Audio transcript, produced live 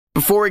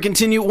Before we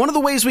continue, one of the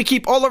ways we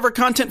keep all of our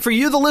content for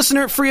you, the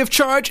listener, free of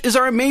charge is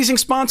our amazing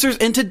sponsors,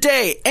 and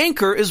today,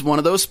 Anchor is one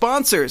of those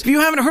sponsors. If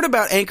you haven't heard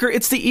about Anchor,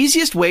 it's the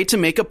easiest way to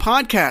make a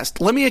podcast.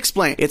 Let me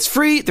explain. It's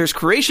free, there's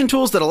creation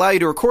tools that allow you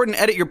to record and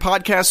edit your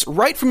podcasts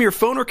right from your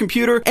phone or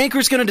computer.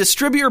 Anchor's going to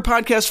distribute your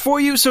podcast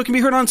for you so it can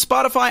be heard on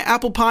Spotify,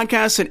 Apple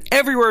Podcasts, and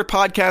everywhere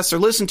podcasts are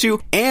listened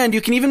to, and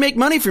you can even make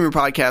money from your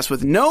podcast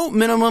with no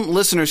minimum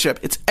listenership.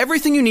 It's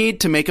everything you need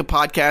to make a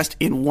podcast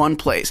in one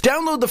place.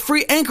 Download the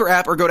free Anchor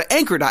app or go to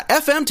anchor.fm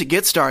to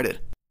get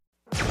started.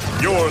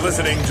 You're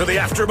listening to the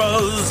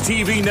AfterBuzz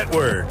TV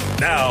Network,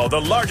 now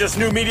the largest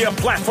new media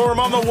platform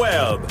on the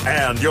web,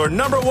 and your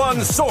number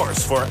one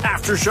source for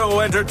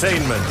after-show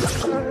entertainment.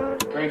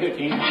 Very good,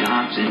 Dean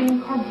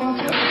Johnson.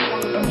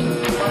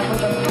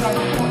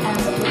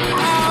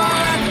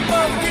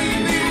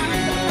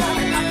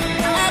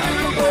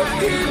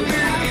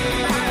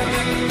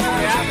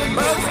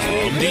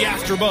 From the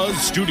AfterBuzz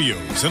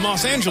Studios in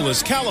Los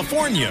Angeles,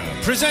 California,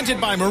 presented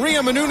by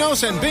Maria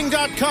Menounos and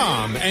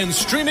Bing.com, and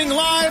streaming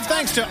live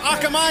thanks to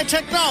Akamai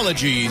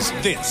Technologies,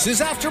 this is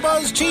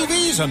AfterBuzz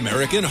TV's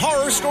American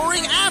Horror Story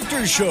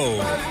After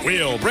Show.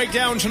 We'll break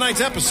down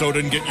tonight's episode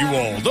and get you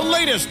all the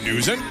latest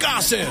news and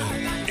gossip.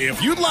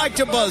 If you'd like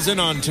to buzz in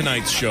on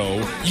tonight's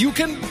show, you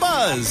can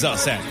buzz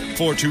us at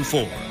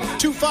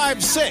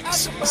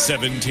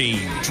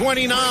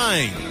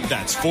 424-256-1729.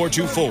 That's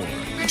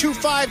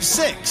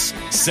 424-256-1729.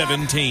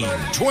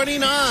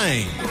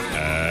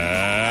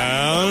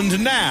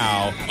 And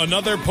now,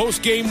 another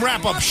post-game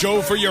wrap-up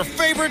show for your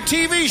favorite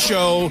TV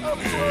show.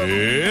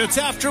 It's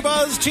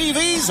AfterBuzz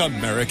TV's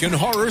American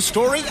Horror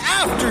Story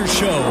After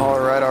Show. All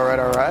right.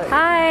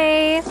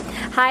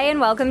 Hi, and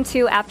welcome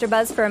to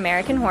AfterBuzz for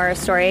American Horror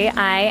Story.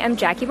 I am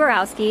Jackie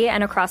Borowski,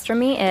 and across from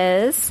me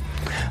is...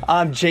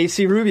 I'm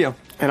JC Rubio.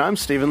 And I'm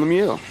Stephen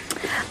Lemieux.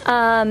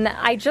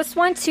 I just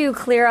want to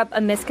clear up a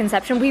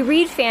misconception. We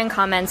read fan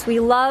comments. We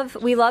love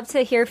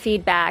to hear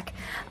feedback.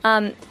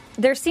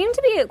 There seemed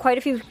to be quite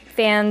a few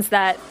fans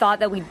that thought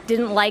that we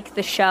didn't like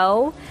the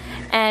show.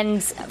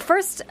 And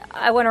first,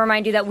 I want to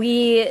remind you that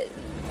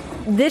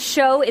this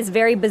show is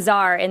very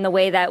bizarre in the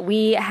way that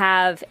we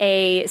have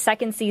a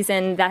second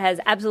season that has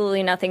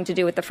absolutely nothing to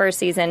do with the first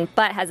season,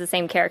 but has the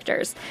same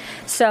characters.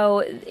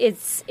 So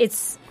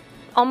it's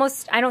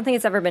almost, I don't think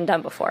it's ever been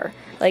done before.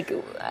 Like,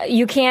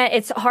 you can't,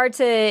 it's hard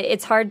to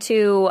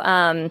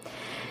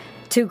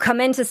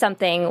come into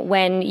something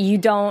when you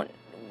don't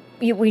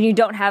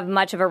have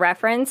much of a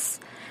reference.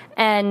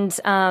 And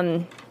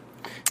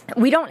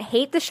we don't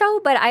hate the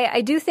show, but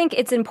I do think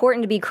it's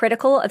important to be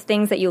critical of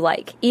things that you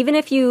like. Even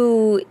if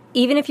you're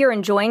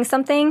enjoying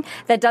something,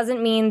 that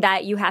doesn't mean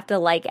that you have to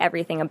like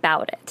everything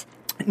about it.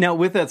 Now,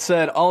 with that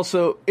said,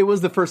 also, it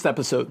was the first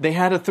episode. They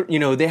had to,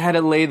 they had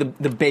to lay the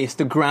base,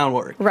 the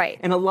groundwork. Right.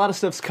 And a lot of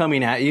stuff's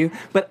coming at you.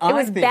 But it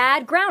was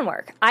bad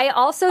groundwork. I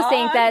also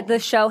think that the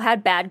show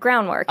had bad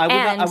groundwork.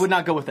 I would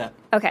not go with that.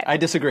 Okay. I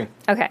disagree.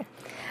 Okay.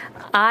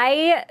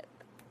 I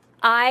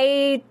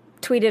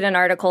tweeted an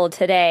article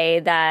today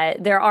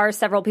that there are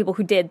several people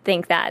who did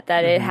think that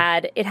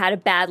mm-hmm. it had a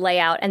bad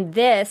layout, and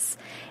this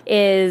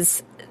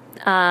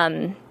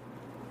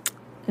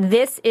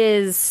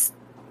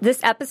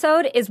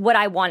episode is what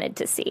I wanted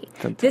to see.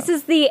 Fantastic. This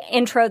is the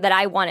intro that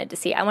I wanted to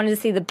see. I wanted to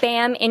see the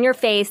bam, in your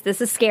face,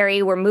 this is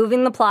scary, we're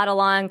moving the plot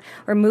along,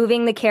 we're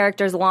moving the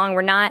characters along,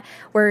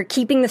 we're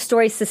keeping the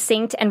story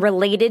succinct and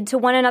related to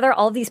one another.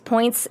 All of these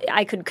points,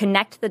 I could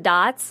connect the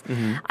dots.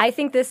 Mm-hmm. I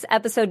think this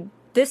episode,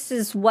 this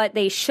is what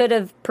they should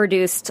have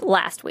produced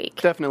last week.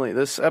 Definitely.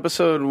 This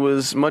episode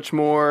was much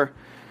more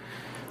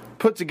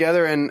put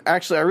together, and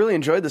actually I really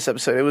enjoyed this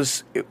episode.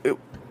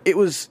 It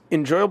was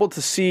enjoyable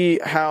to see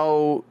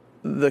how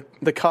the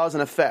cause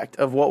and effect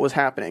of what was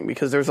happening,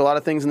 because there's a lot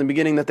of things in the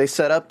beginning that they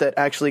set up that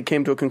actually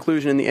came to a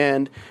conclusion in the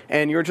end,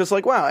 and you're just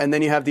like, wow. And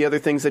then you have the other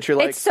things that you're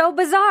like, it's so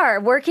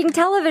bizarre. Working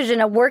television,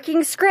 a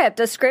working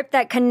script, a script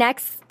that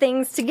connects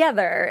things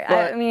together.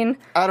 I mean,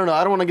 I don't know.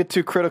 I don't want to get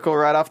too critical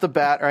right off the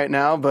bat right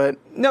now, but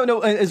no,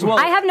 as well.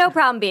 I have no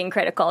problem being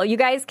critical. You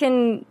guys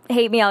can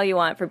hate me all you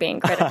want for being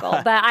critical,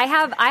 but I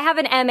have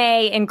an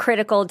MA in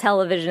critical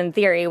television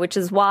theory, which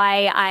is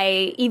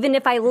why even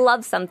if I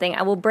love something,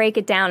 I will break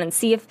it down and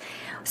see if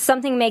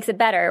something makes it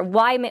better.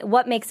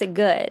 What makes it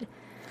good?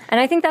 And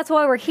I think that's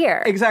why we're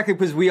here. Exactly,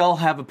 because we all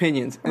have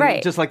opinions.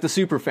 Right. Just like the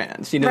super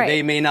fans. Right.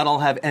 They may not all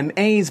have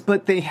MAs,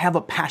 but they have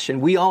a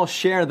passion. We all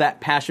share that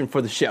passion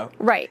for the show.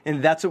 Right.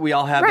 And that's what we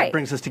all have that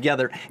brings us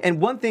together.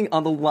 And one thing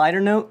on the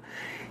lighter note,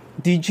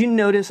 did you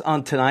notice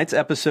on tonight's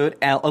episode,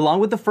 along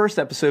with the first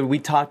episode, we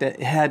talked,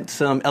 it had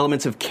some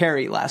elements of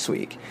Carrie last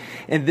week.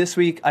 And this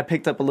week, I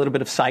picked up a little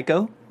bit of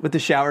Psycho with the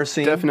shower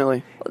scene.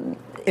 Definitely.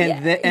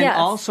 And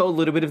also a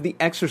little bit of The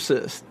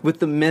Exorcist with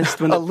the mist.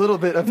 When a little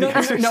bit of The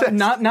Exorcist.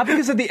 No, not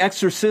because of the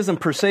exorcism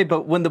per se,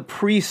 but when the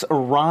priests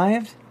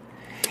arrived,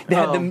 they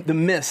had the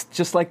mist,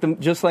 just like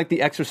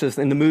the Exorcist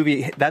in the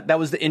movie. That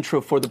was the intro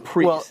for the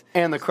priest. Well,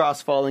 and the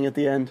cross falling at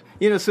the end.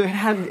 So it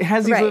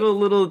has these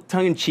little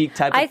tongue-in-cheek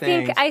type of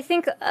things. I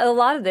think a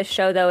lot of this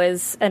show, though,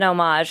 is an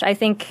homage. I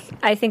think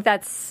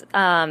that's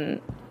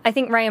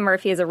Ryan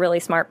Murphy is a really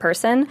smart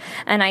person,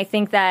 and I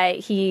think that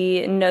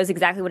he knows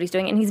exactly what he's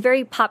doing, and he's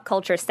very pop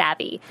culture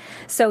savvy.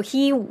 So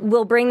he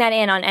will bring that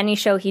in on any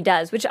show he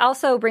does, which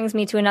also brings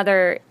me to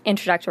another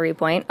introductory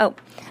point. Oh,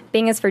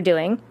 Bing is for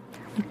doing.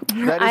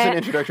 That is an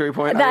introductory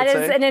point. That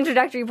is an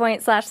introductory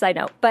point / side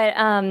note.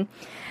 But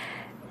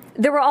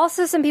there were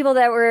also some people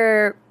that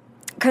were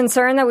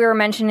concerned that we were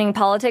mentioning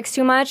politics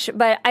too much,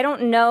 but I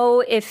don't know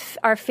if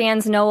our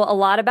fans know a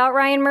lot about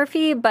Ryan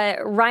Murphy, but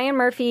Ryan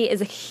Murphy is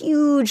a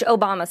huge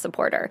Obama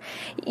supporter.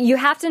 You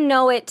have to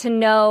know it to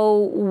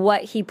know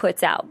what he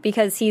puts out,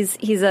 because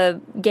he's a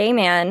gay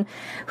man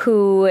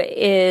who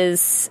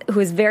is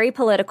very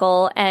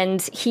political,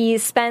 and he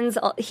spent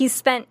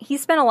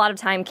a lot of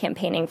time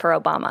campaigning for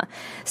Obama.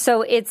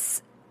 So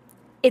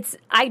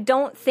I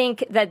don't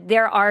think that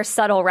there are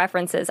subtle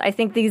references. I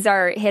think these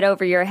are hit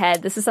over your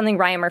head. This is something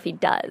Ryan Murphy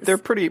does. They're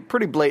pretty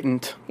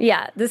blatant.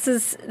 Yeah, this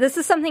is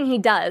something he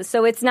does.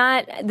 So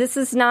this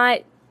is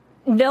not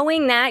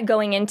knowing that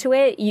going into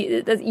it,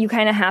 you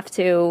kind of have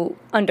to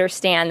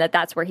understand that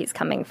that's where he's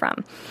coming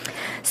from.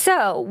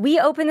 So we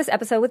open this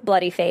episode with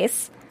Bloody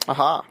Face.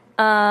 Aha.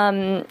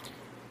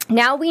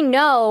 Now we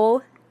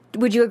know,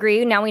 would you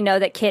agree? Now we know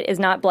that Kit is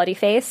not Bloody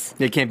Face.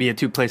 It can't be at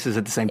two places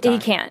at the same time. He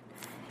can't.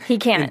 He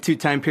can't. In two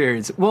time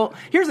periods. Well,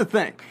 here's the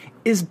thing.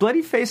 Is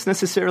Bloody Face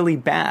necessarily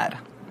bad?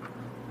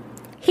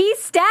 He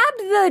stabbed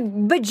the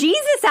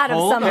bejesus out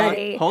of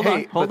somebody. Hold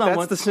on.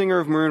 That's the singer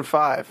of Maroon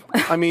 5.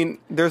 I mean,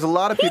 there's a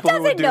lot of people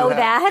who would do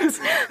that. He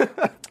doesn't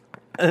know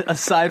that.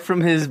 Aside from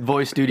his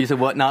voice duties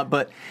and whatnot,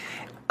 but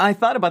I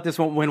thought about this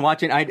when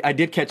watching. I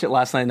did catch it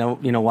last night,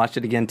 and watched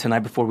it again tonight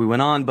before we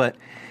went on, but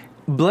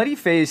Bloody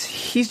Face,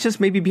 he's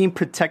just maybe being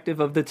protective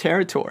of the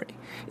territory.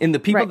 And the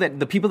people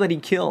that he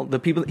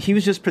killed, he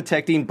was just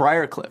protecting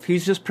Briarcliff. He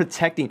was just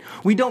protecting.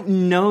 We don't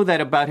know that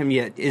about him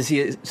yet. Is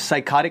he a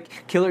psychotic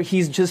killer?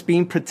 He's just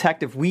being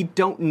protective. We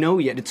don't know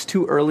yet. It's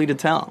too early to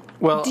tell.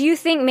 Well, do you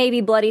think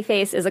maybe Bloody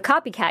Face is a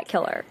copycat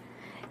killer?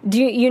 Do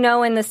you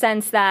know, in the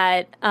sense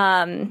that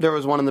there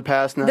was one in the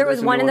past, now there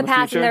was one in the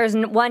past, and there's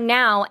one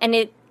now,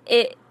 and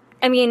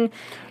I mean,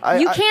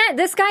 you can't.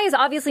 This guy is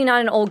obviously not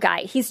an old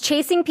guy. He's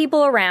chasing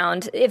people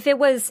around. If it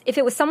was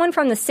someone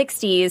from the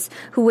 '60s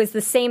who was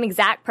the same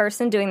exact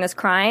person doing this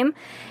crime,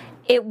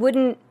 it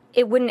wouldn't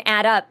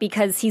add up,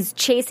 because he's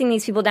chasing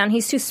these people down.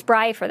 He's too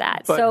spry for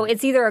that. So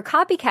it's either a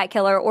copycat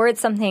killer or it's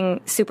something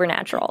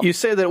supernatural. You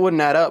say that it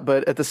wouldn't add up,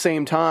 but at the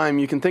same time,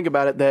 you can think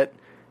about it that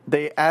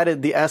they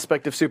added the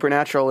aspect of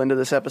supernatural into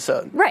this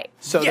episode. Right.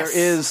 So there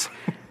is.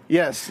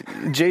 Yes,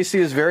 JC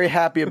is very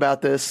happy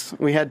about this.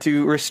 We had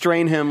to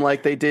restrain him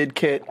like they did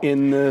Kit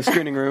in the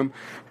screening room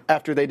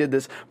after they did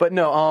this. But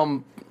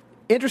no,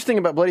 interesting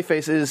about Bloody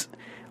Face is,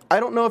 I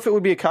don't know if it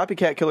would be a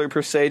copycat killer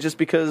per se, just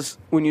because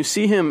when you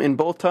see him in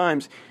both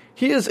times,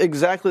 he is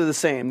exactly the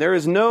same. There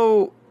is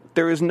no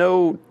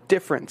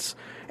difference.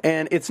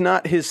 And it's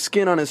not his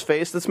skin on his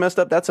face that's messed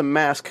up. That's a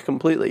mask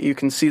completely. You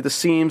can see the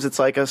seams. It's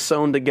like a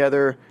sewn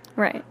together,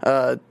 right?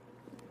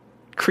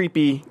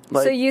 Creepy.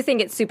 So you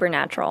think it's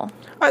supernatural?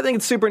 I think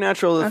it's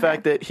supernatural, the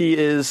fact that he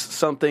is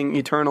something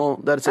eternal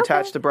that is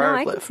attached to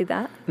Briarcliff. No, I can see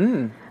that.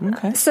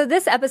 Okay. So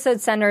this episode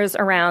centers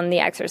around the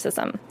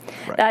exorcism.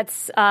 Right.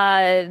 That's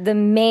the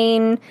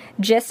main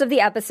gist of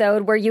the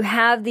episode, where you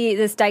have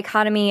this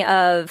dichotomy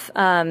of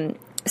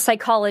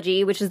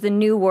psychology, which is the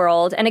new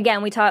world. And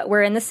again,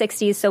 we're in the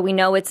 60s, so we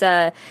know it's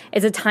a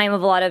time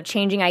of a lot of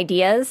changing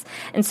ideas.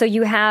 And so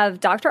you have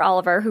Dr.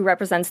 Oliver, who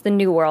represents the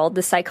new world,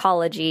 the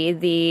psychology,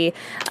 the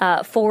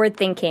forward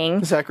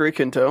thinking. Zachary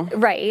Quinto.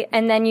 Right.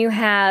 And then you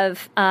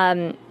have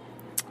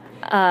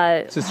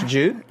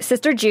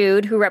Sister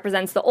Jude, who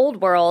represents the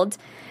old world,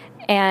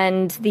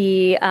 and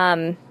the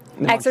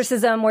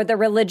exorcism, or the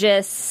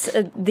religious,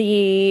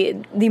 the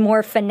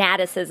more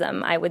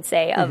fanaticism, I would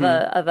say, of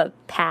a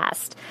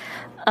past.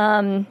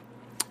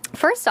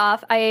 First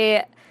off,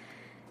 I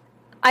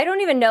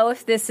don't even know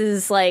if this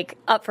is like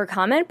up for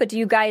comment, but do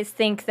you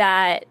think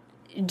that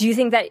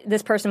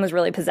this person was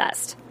really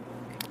possessed?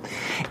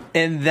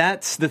 And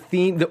that's the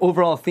theme, the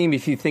overall theme.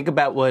 If you think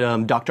about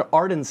what Dr.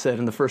 Arden said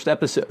in the first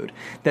episode,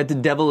 that the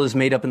devil is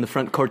made up in the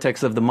front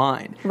cortex of the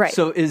mind. Right.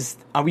 So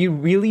are we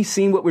really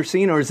seeing what we're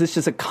seeing, or is this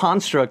just a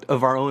construct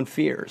of our own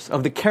fears,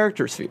 of the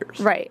characters' fears?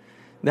 Right.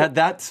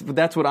 That's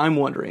what I'm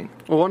wondering.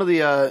 Well, one of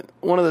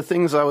the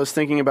things I was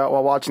thinking about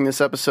while watching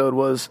this episode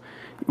was,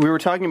 we were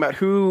talking about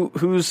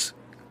whose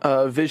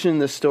vision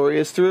this story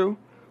is through,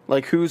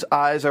 like whose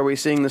eyes are we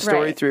seeing the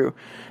story through.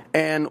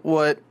 And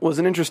what was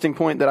an interesting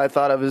point that I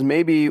thought of is,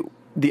 maybe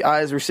the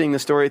eyes we're seeing the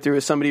story through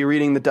is somebody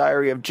reading the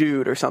diary of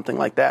Jude or something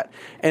like that.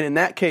 And in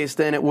that case,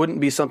 then it wouldn't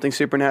be something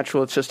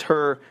supernatural. It's just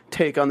her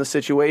take on the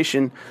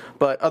situation.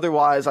 But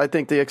otherwise, I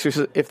think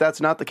if that's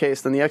not the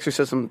case, then the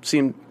exorcism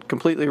seemed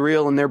completely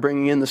real, and they're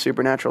bringing in the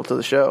supernatural to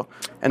the show,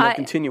 and they'll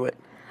continue it.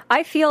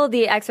 I feel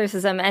the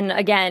exorcism, and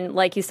again,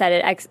 like you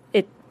said,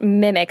 it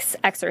mimics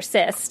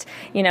Exorcist.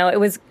 It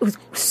was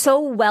so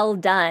well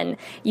done.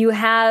 You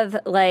have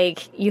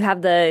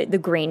the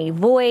grainy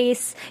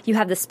voice. You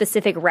have the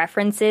specific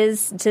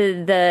references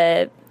to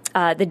the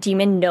the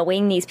demon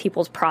knowing these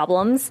people's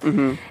problems,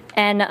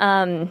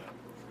 and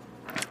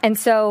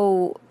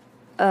so.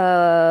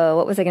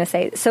 What was I going to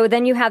say? So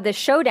then you have this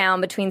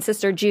showdown between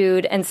Sister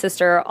Jude and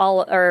Sister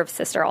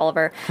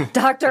Oliver,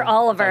 Dr.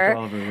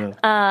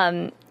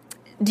 Oliver.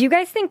 Do you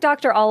guys think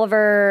Dr.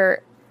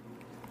 Oliver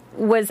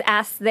was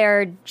asked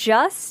there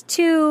just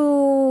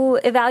to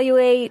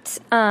evaluate,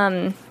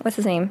 what's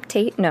his name?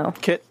 Tate? No.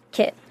 Kit.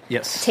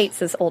 Yes. Tate's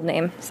his old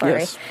name. Sorry.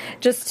 Yes.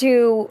 Just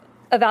to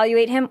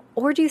evaluate him?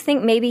 Or do you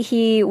think maybe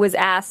he was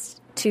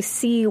asked to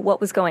see what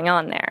was going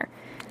on there?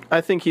 I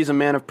think he's a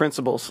man of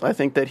principles. I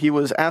think that he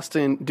was asked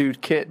to do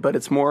Kit, but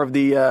it's more of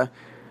the,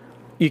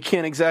 you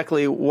can't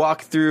exactly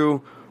walk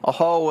through a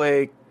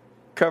hallway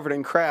covered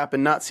in crap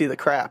and not see the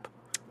crap.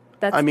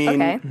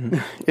 Okay.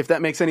 If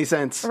that makes any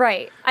sense.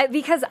 Right.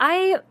 Because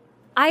I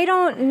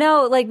don't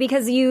know, like,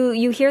 because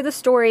you hear the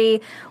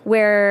story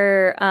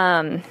where,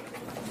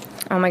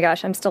 oh my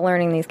gosh, I'm still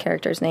learning these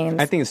characters' names.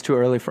 I think it's too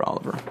early for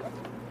Oliver.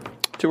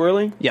 Too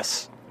early?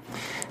 Yes.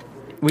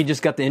 We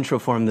just got the intro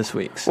for him this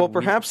week. So well,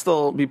 perhaps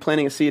they'll be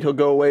planting a seed. He'll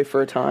go away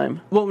for a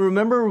time. Well,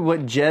 remember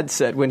what Jed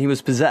said when he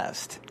was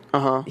possessed.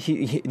 Uh-huh.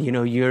 He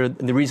you're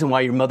the reason why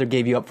your mother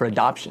gave you up for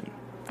adoption.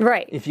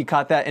 Right. If you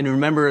caught that. And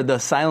remember, the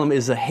asylum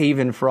is a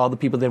haven for all the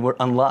people that were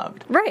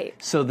unloved. Right.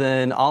 So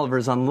then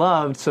Oliver's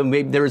unloved, so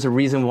maybe there is a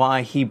reason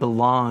why he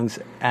belongs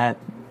at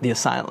the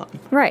asylum.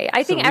 Right.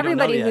 I think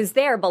everybody who's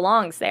there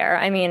belongs there.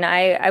 I mean,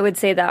 I would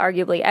say that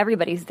arguably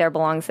everybody who's there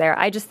belongs there.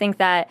 I just think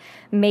that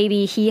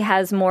maybe he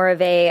has more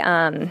of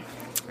a...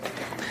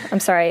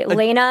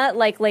 Lena,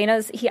 like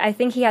Lena's... I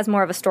think he has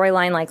more of a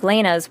storyline like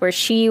Lena's, where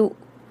she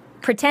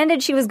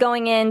pretended she was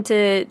going in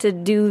to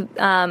do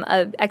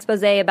a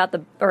story about the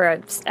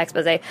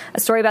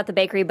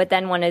bakery, but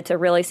then wanted to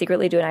really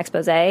secretly do an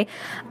expose. I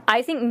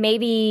think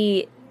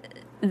maybe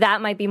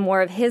that might be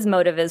more of his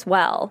motive as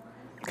well.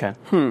 Okay.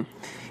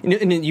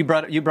 And you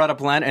brought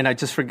up Lana,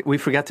 and we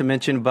forgot to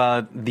mention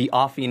about the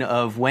offing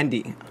of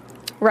Wendy.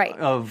 Right.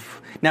 Now,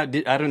 I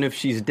don't know if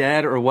she's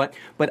dead or what,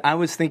 but I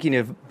was thinking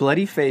if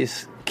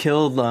Bloodyface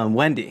killed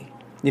Wendy,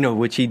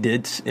 which he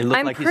did. It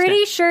looked I'm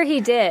pretty sure he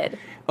did.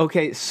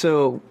 Okay,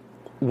 so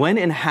when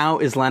and how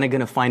is Lana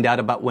going to find out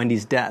about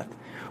Wendy's death?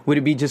 Would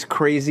it be just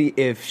crazy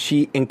if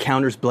she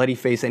encounters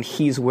Bloodyface and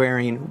he's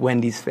wearing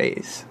Wendy's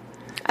face?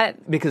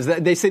 Because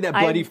they say that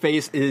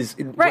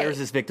Bloodyface wears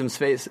his victim's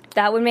face.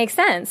 That would make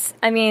sense.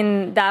 I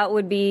mean, that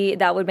would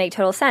make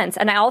total sense.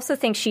 And I also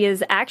think she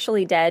is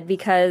actually dead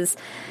because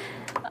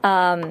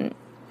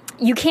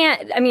you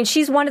can't. I mean,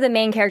 she's one of the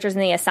main characters in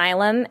the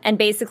asylum, and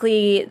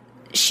basically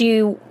she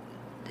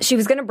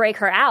was going to break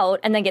her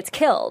out and then gets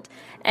killed.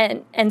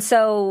 And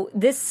so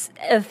this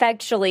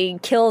effectually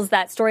kills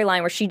that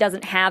storyline where she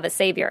doesn't have a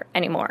savior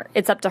anymore.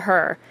 It's up to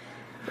her.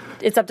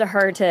 It's up to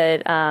her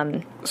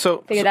to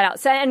figure that out.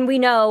 So, and we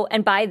know,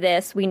 and by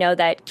this, we know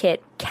that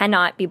Kit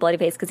cannot be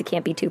Bloodyface because he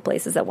can't be two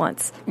places at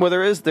once. Well,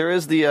 there is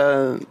the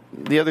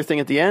other thing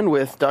at the end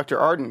with Dr.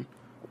 Arden,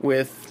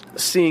 with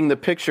seeing the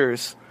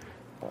pictures.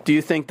 Do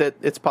you think that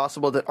it's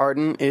possible that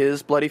Arden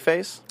is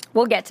Bloodyface?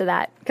 We'll get to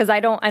that because I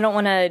don't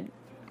want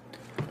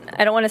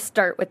to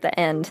start with the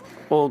end.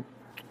 Well.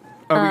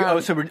 So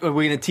are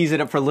we going to tease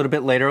it up for a little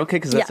bit later? Okay,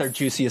 because that's our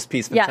juiciest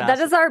piece. Fantastic. Yeah,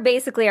 that is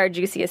basically our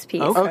juiciest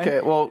piece.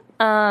 Okay, well,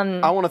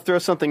 I want to throw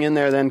something in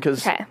there then,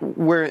 because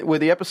where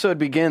the episode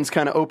begins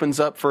kind of opens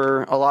up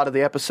for a lot of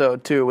the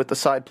episode, too, with the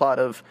side plot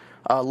of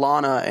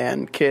Lana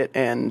and Kit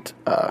and,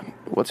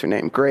 what's her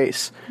name,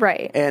 Grace.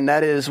 Right. And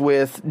that is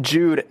with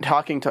Jude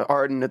talking to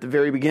Arden at the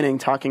very beginning,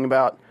 talking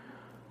about,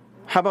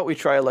 how about we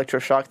try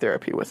electroshock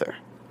therapy with her?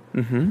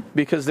 Mm-hmm.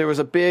 Because there was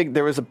a big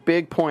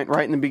point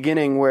right in the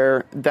beginning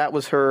where that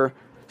was her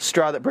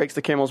straw that breaks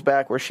the camel's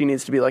back, where she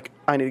needs to be like,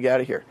 I need to get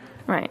out of here.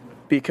 Right.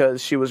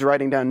 Because she was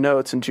writing down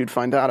notes and Jude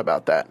find out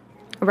about that.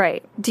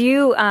 Right. Do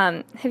you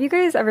have you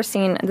guys ever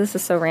seen, this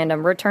is so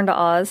random, Return to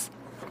Oz?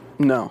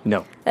 No.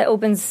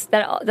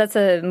 That's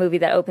a movie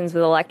that opens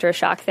with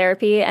electroshock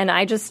therapy, and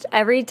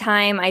every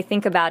time I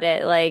think about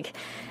it, like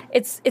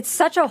it's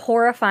such a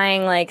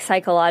horrifying, like,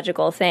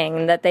 psychological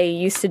thing that they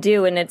used to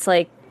do, and it's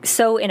like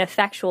so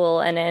ineffectual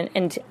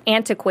and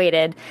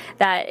antiquated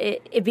that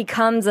it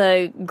becomes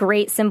a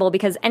great symbol,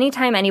 because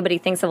anytime anybody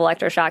thinks of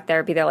electroshock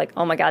therapy, they're like,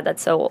 oh my God,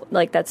 that's so old.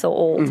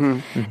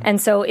 Mm-hmm, mm-hmm.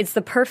 And so it's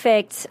the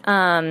perfect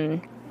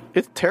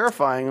it's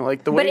terrifying,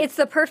 like the way. But it's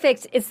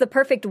the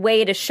perfect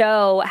way to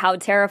show how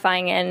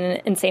terrifying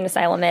an insane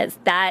asylum is.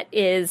 That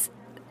is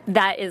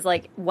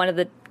like one of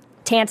the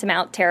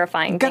tantamount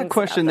terrifying things. I've got a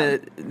question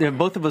that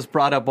both of us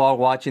brought up while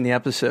watching the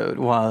episode,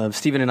 while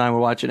Stephen and I were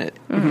watching it.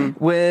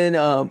 Mm-hmm.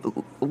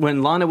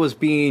 When Lana was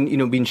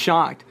being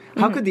shocked,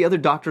 how could the other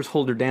doctors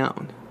hold her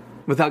down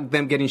without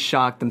them getting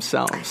shocked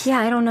themselves? Yeah,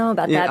 I don't know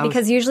about that,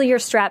 because usually you're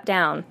strapped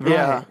down.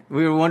 Yeah. Right.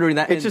 We were wondering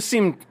that. It just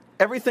seemed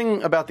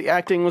everything about the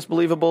acting was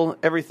believable,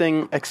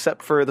 everything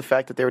except for the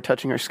fact that they were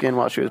touching her skin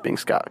while she was being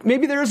scocked.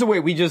 Maybe there is a way,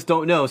 we just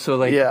don't know.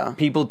 So,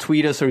 people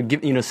tweet us or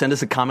send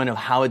us a comment of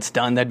how it's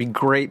done. That'd be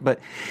great. But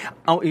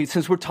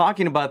since we're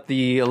talking about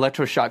the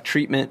electroshock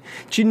treatment,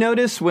 did you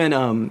notice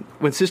when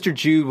Sister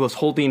Jude was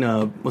holding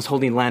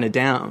Lana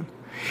down,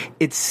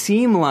 it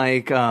seemed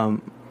like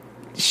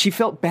she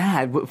felt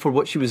bad for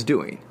what she was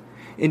doing.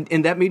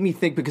 And that made me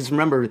think, because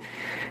remember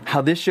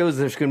how this shows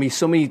there's going to be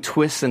so many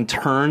twists and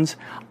turns.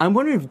 I'm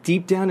wondering if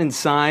deep down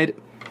inside,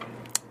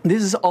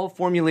 this is all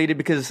formulated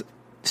because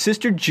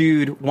Sister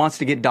Jude wants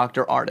to get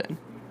Dr. Arden.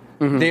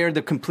 Mm-hmm. They're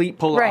the complete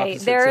polar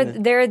opposites.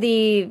 Right. They're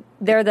the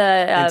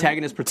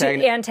antagonist,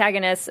 protagonist.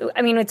 Antagonists.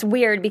 I mean, it's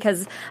weird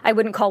because I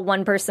wouldn't call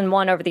one person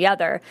one over the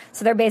other.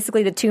 So they're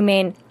basically the two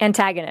main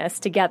antagonists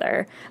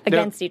together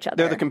against each other.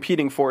 They're the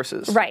competing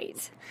forces.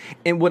 Right.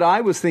 And what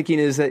I was thinking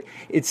is that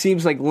it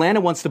seems like Lana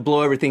wants to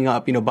blow everything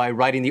up, by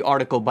writing the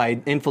article,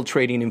 by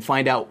infiltrating and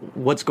find out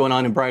what's going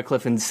on in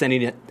Briarcliff and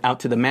sending it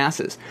out to the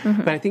masses.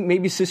 Mm-hmm. But I think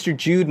maybe Sister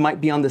Jude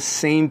might be on the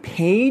same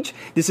page.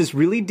 This is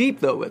really deep,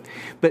 though.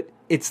 But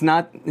it's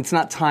not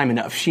time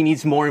enough. She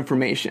needs more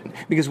information.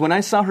 Because when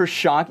I saw her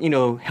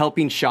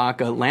helping shock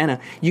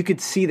Lana, you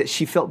could see that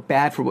she felt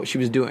bad for what she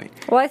was doing.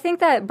 Well, I think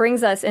that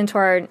brings us into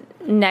our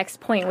next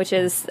point, which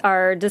is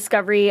our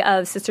discovery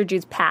of Sister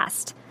Jude's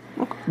past.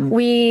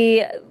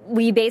 We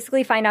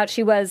basically find out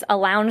she was a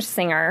lounge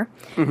singer,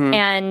 mm-hmm.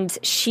 and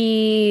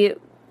she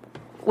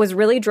was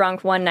really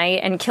drunk one night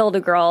and killed a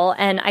girl.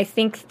 And I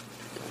think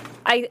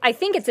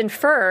it's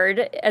inferred,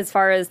 as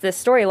far as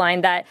this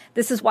storyline, that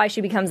this is why she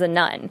becomes a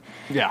nun.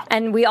 Yeah.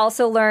 And we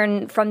also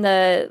learn from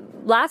the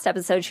last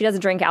episode she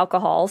doesn't drink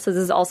alcohol, so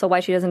this is also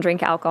why she doesn't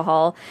drink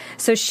alcohol.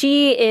 So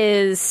she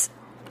is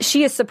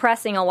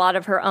suppressing a lot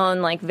of her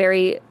own,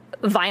 very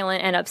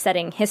violent and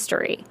upsetting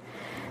history.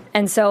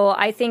 And so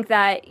I think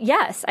that,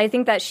 yes, I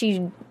think that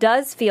she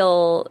does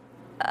feel,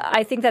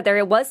 I think that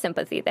there was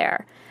sympathy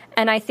there.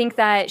 And I think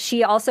that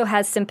she also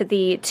has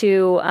sympathy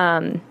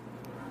to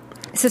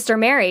Sister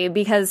Mary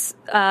because,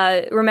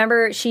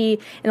 remember, in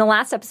the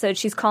last episode,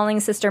 she's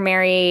calling Sister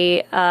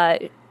Mary,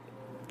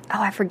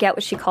 I forget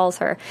what she calls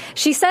her.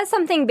 She says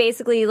something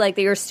basically like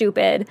that you're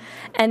stupid,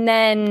 and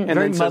then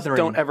says,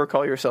 don't ever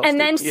call yourself stupid.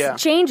 And then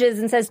changes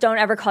and says, don't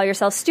ever call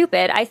yourself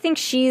stupid. I think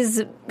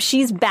she's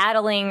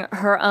battling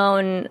her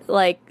own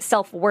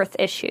self-worth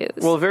issues.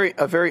 Well,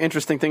 a very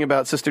interesting thing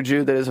about Sister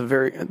Jude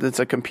that's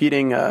a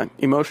competing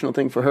emotional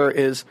thing for her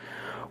is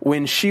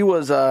when she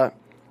was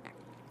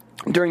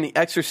during the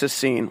Exorcist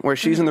scene where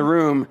she's in the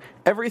room,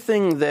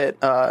 everything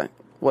that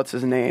what's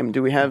his name?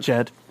 Do we have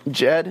Jed?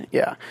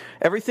 Yeah.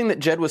 Everything that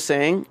Jed was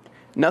saying,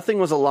 nothing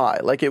was a lie.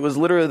 It was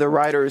literally the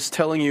writers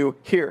telling you,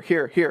 here.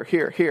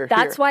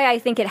 That's why I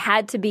think it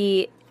had to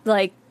be,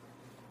 in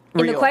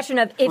the question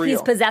of if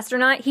he's possessed or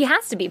not, he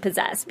has to be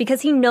possessed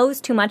because he knows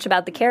too much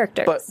about the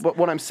characters. But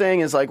what I'm saying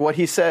is, what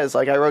he says,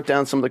 I wrote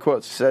down some of the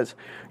quotes. He says,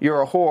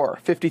 you're a whore,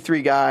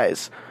 53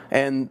 guys,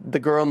 and the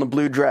girl in the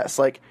blue dress.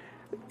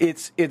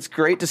 It's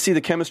great to see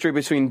the chemistry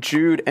between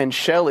Jude and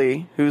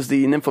Shelley, who's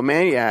the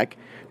nymphomaniac,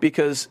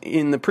 because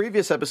in the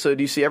previous episode,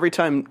 you see every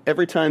time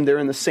they're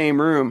in the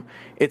same room,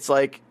 it's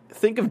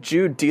think of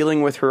Jude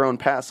dealing with her own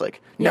past.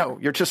 No,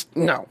 you're just,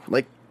 no.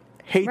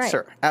 Hates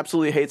her.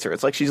 Absolutely hates her.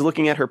 It's she's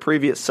looking at her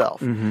previous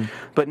self. Mm-hmm.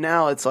 But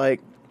now it's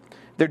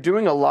they're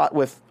doing a lot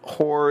with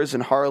whores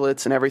and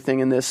harlots and everything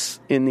in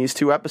these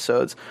two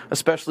episodes,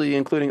 especially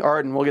including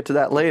Arden. We'll get to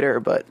that later,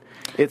 but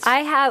it's...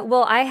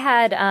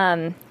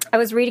 I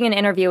was reading an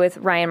interview with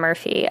Ryan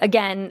Murphy.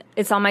 Again,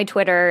 it's on my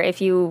Twitter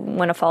if you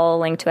want to follow a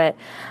link to it.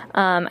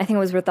 I think it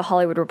was with The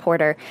Hollywood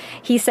Reporter.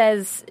 He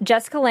says,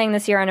 Jessica Lange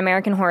this year on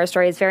American Horror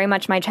Story is very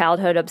much my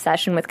childhood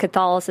obsession with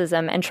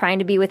Catholicism and trying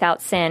to be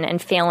without sin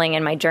and failing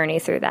in my journey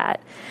through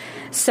that.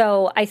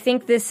 So I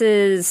think this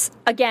is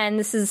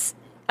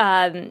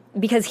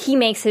because he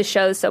makes his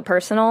shows so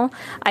personal.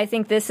 I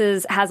think this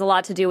has a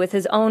lot to do with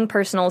his own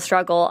personal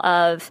struggle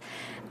of,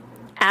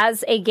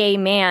 as a gay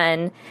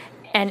man,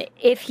 and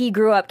if he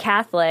grew up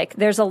Catholic,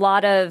 there's a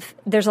lot of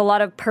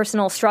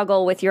personal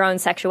struggle with your own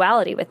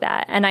sexuality with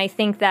that. And I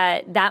think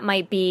that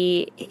might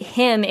be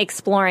him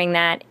exploring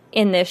that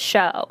in this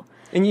show.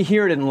 And you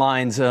hear it in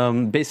lines,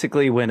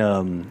 basically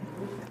when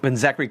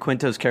Zachary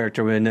Quinto's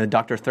character, when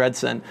Dr.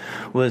 Thredson,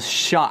 was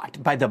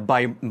shocked by the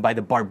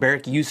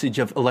barbaric usage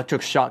of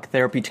electroshock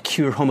therapy to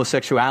cure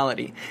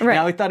homosexuality. Right.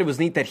 Now I thought it was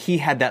neat that he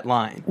had that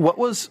line. What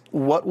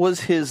was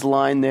his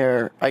line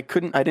there? I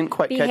didn't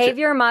quite catch it.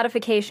 Behavior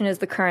modification is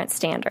the current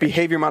standard.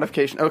 Behavior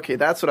modification. Okay,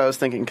 that's what I was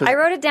thinking. I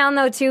wrote it down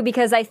though too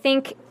because I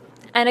think,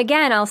 and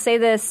again I'll say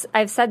this,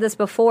 I've said this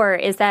before,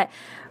 is that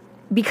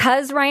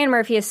because Ryan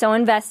Murphy is so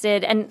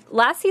invested, and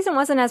last season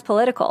wasn't as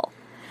political.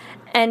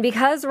 And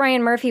because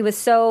Ryan Murphy is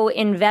so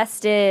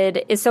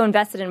invested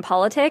in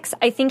politics,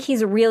 I think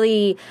he's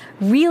really,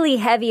 really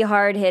heavy,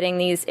 hard-hitting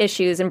these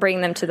issues and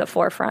bringing them to the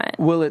forefront.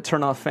 Will it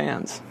turn off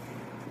fans?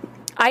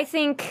 I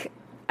think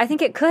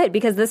it could,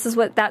 because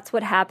that's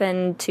what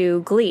happened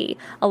to Glee.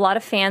 A lot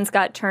of fans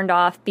got turned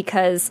off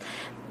because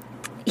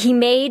he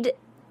made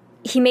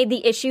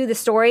the issue the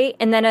story,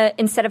 and then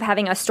instead of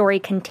having a story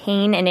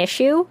contain an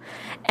issue,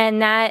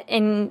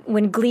 and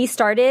when Glee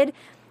started,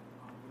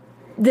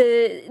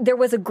 there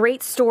was a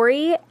great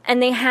story,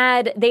 and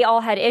they all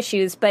had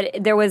issues, but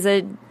there was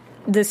a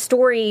the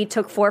story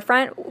took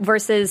forefront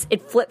versus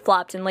it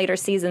flip-flopped in later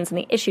seasons and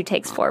the issue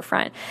takes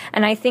forefront.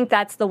 And I think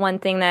that's the one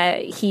thing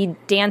that he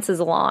dances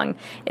along,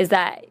 is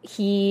that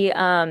he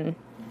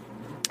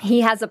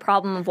has a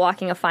problem of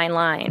walking a fine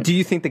line. Do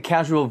you think the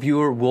casual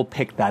viewer will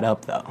pick that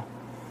up, though?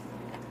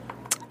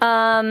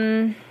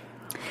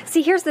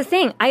 See, here's the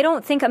thing. I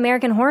don't think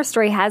American Horror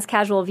Story has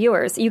casual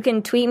viewers. You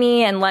can tweet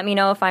me and let me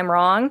know if I'm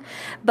wrong,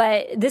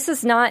 but this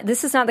is not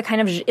the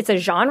kind of, it's a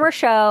genre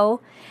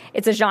show.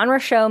 It's a genre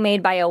show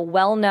made by a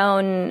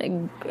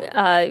well-known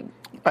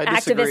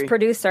activist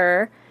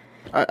producer.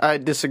 I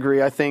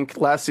disagree. I think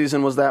last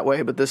season was that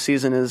way, but this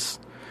season is,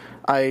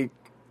 I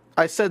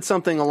said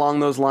something along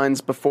those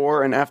lines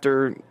before, and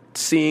after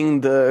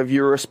seeing the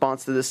viewer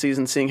response to this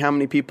season, seeing how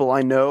many people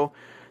I know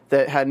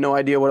that had no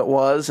idea what it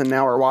was and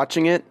now are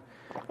watching it,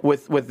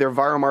 with their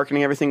viral marketing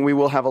and everything, we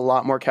will have a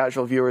lot more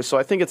casual viewers. So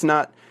I think it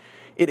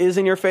is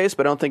in your face,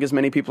 but I don't think as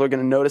many people are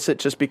going to notice it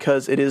just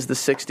because it is the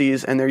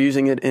 60s and they're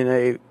using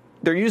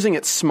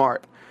it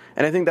smart.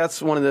 And I think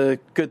that's one of the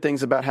good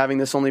things about having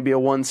this only be a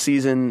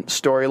one-season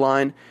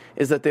storyline,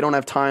 is that they don't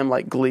have time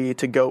like Glee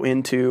to go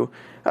into,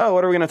 oh,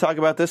 what are we going to talk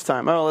about this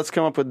time? Oh, let's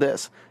come up with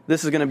this.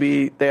 This is going to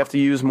be, they have to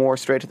use more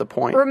straight to the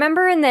point.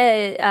 Remember in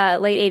the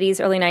late 80s,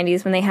 early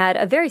 90s when they had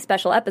a very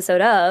special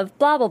episode of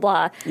blah, blah,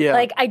 blah. Yeah.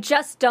 Like, I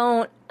just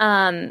don't,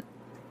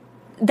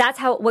 that's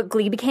what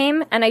Glee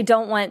became, and I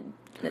don't want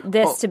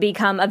this to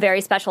become a very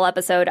special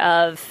episode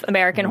of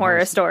American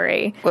Horror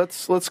Story.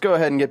 Let's go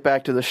ahead and get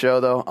back to the show,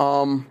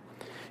 though.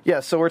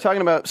 Yeah, so we're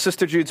talking about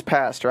Sister Jude's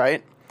past,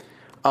 right?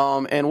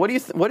 And what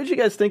did you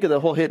guys think of the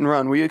whole hit and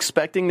run? Were you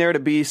expecting there to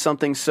be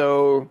something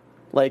so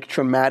like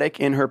traumatic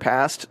in her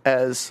past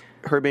as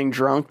her being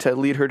drunk to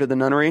lead her to the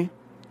nunnery?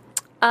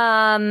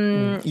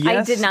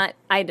 Yes.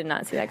 I did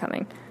not see that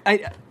coming.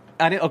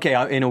 I didn't,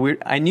 okay, in a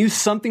weird, I knew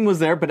something was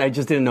there, but I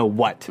just didn't know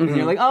what. Mm-hmm. And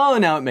you're like, oh,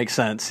 now it makes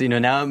sense.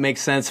 Now it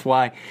makes sense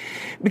why.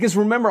 Because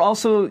remember,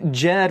 also,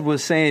 Jed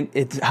was saying,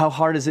 how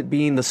hard is it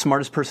being the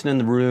smartest person in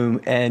the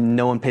room and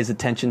no one pays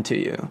attention to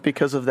you?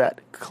 Because of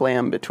that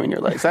clam between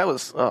your legs. That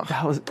was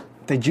that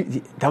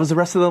was the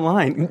rest of the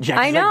line.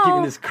 Jackie's like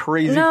giving this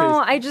crazy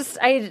face.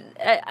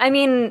 I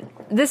mean,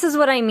 this is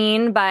what I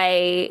mean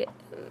by,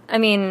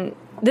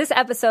 this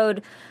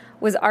episode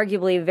was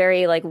arguably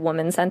very like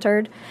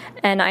woman-centered,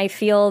 and I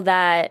feel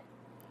that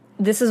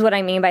this is what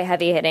I mean by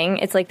heavy hitting.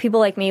 It's like people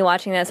like me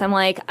watching this, I'm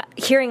like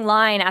hearing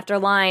line after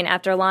line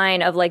after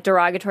line of like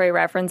derogatory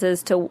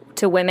references to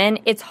women.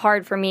 It's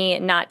hard for me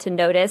not to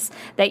notice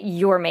that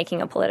you're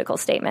making a political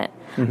statement.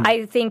 Mm-hmm.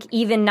 I think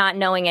even not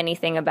knowing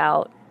anything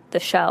about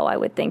the show, I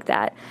would think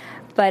that.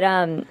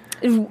 But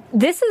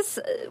this is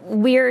a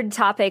weird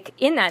topic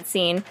in that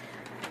scene.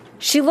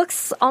 She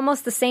looks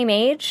almost the same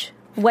age.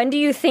 When do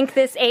you think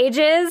this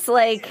ages?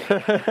 Like,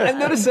 I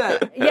noticed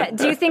that. Yeah.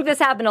 Do you think this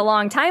happened a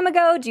long time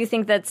ago? Do you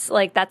think that's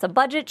a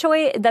budget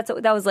choice? That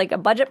was like a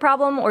budget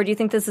problem, or do you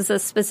think this is a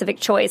specific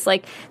choice?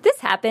 Like, this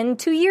happened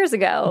 2 years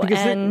ago,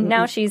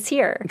 now she's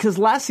here. Because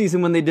last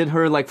season when they did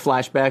her like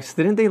flashbacks,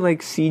 didn't they like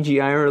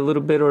CGI her a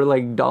little bit or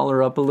like doll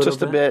her up a little bit?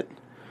 Just a bit.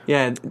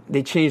 Yeah,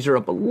 they changed her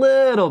up a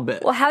little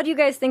bit. Well, how do you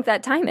guys think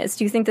that time is?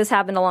 Do you think this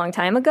happened a long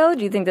time ago?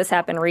 Do you think this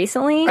happened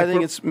recently? I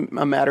think it's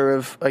a matter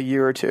of a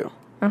year or two.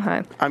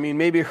 Okay. I mean,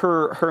 maybe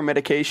her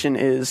medication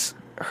is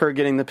her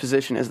getting the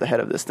position as the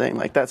head of this thing.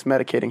 Like, that's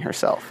medicating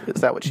herself.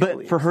 Is that what she believes?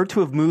 But for her to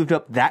have moved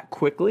up that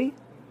quickly?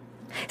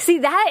 See,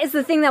 that is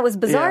the thing that was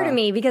bizarre to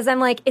me, because I'm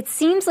like, it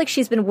seems like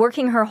she's been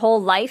working her whole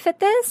life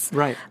at this.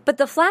 Right. But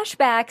the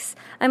flashbacks,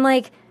 I'm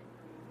like,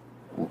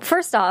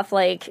 first off,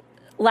 like,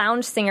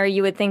 lounge singer,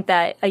 you would think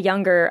that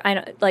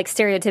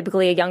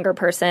stereotypically a younger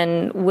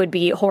person would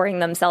be whoring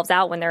themselves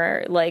out when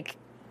they're like,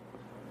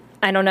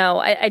 I don't know.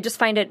 I just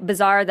find it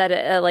bizarre that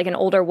an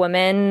older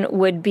woman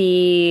would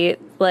be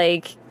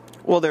like.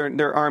 Well,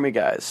 they're army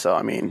guys, so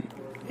I mean,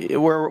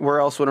 where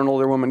else would an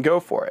older woman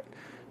go for it?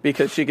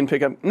 Because she can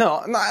pick up.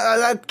 No,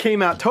 that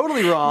came out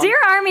totally wrong. Dear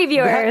Army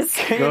viewers,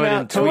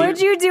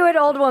 would you do it,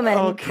 old woman?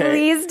 Okay.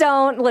 Please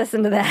don't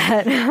listen to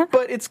that.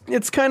 But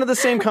it's kind of the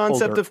same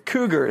concept of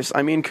cougars.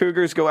 I mean,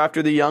 cougars go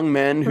after the young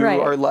men who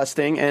are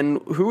lusting, and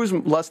who is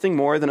lusting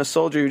more than a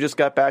soldier who just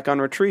got back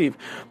on retrieve?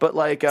 But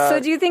like, so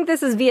do you think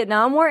this is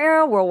Vietnam War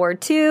era, World War II?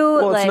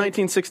 Well, it's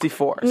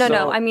 1964.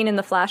 No, I mean in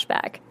the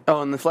flashback.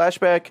 Oh, in the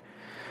flashback.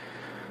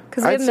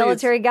 Because we have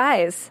military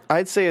guys.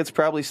 I'd say it's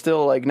probably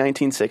still like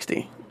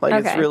 1960.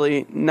 Like, it's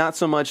really not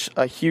so much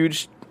a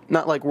huge,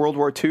 not like World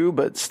War II,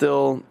 but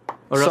still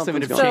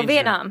something's going on. So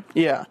Vietnam.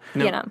 Yeah.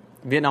 No, Vietnam.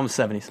 Vietnam was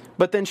 70s.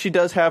 But then she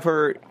does have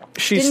her...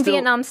 Didn't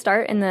Vietnam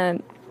start in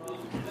the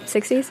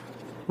 60s?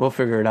 We'll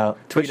figure it out.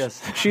 Tweet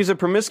us. She's a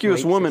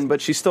promiscuous woman, but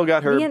she's still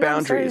got her Vietnam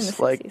boundaries.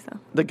 The 60s,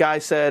 the guy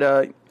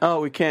said,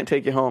 we can't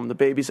take you home. The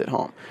baby's at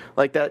home.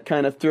 Like, that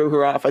kind of threw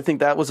her off. I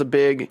think that was a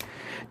big...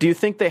 Do you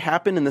think they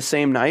happened in the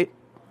same night?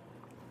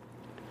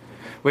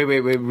 Wait.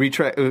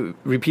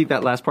 Repeat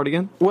that last part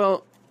again?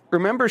 Well,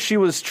 remember she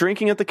was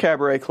drinking at the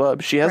cabaret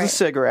club. She has a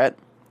cigarette.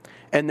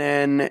 And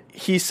then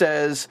she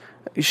says,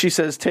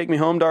 take me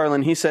home,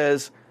 darling. He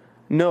says,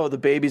 no, the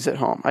baby's at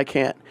home. I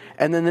can't.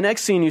 And then the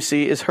next scene you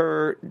see is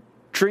her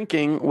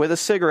drinking with a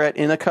cigarette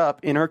in a cup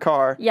in her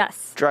car.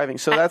 Yes. Driving.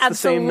 So that's the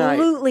same night. I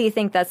absolutely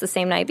think that's the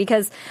same night,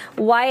 because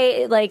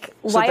why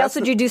else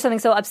would you do something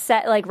so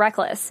upset, like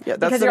reckless? Yeah,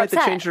 that's the night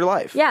that changed her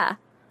life. Yeah.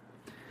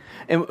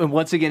 And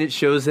once again, it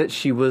shows that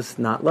she was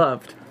not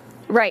loved.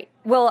 Right.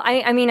 Well,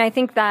 I mean, I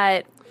think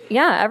that,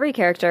 every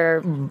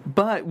character.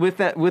 But with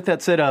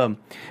that said, I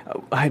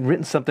had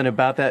written something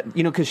about that,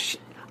 because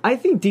I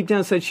think deep down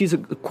inside she's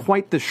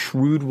quite the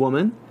shrewd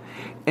woman.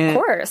 Of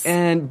course.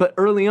 But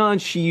early on,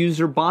 she used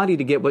her body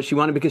to get what she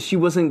wanted, because she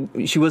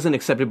wasn't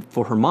accepted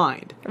for her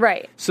mind.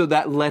 Right. So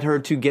that led her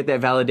to get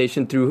that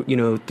validation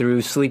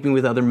through sleeping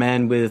with other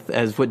men, with,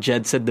 as what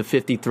Jed said, the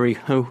 53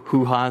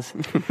 hoo-has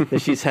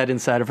that she's had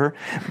inside of her.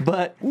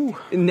 But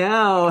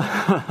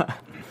now,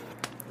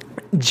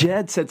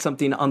 Jed said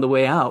something on the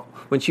way out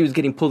when she was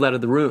getting pulled out of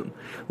the room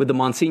with the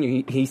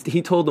Monsignor.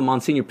 He told the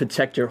Monsignor,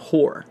 "Protect your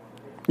whore."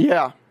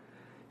 Yeah.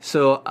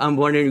 So I'm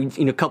wondering,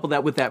 couple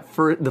that with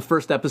the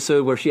first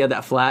episode where she had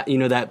that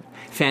that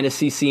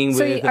fantasy scene.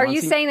 So with are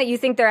you saying that you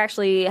think they're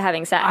actually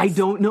having sex? I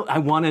don't know. I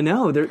want to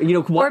know.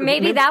 Or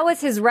maybe that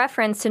was his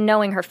reference to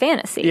knowing her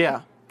fantasy.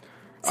 Yeah.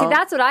 See,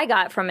 that's what I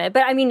got from it.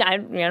 But I mean, I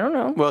don't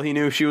know. Well, he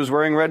knew she was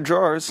wearing red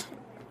drawers.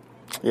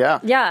 Yeah.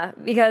 Yeah,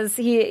 because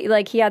he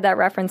had that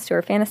reference to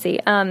her fantasy.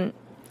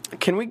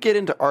 Can we get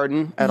into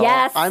Arden at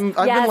yes, all? I've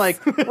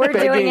been We're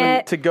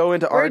begging to go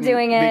into Arden. We're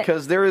doing it.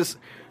 Because there is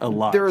a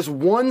lot. There is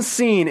one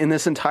scene in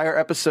this entire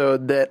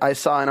episode that I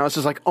saw, and I was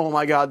just like, oh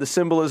my god, the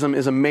symbolism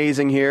is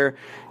amazing here.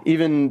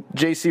 Even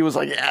JC was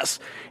like, yes.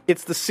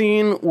 It's the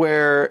scene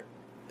where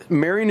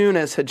Mary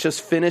Nunes had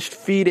just finished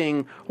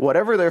feeding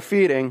whatever they're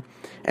feeding,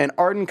 and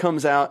Arden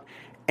comes out,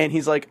 and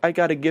he's like, I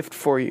got a gift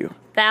for you.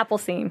 The apple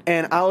scene.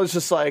 And I was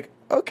just like,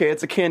 okay,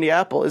 it's a candy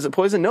apple. Is it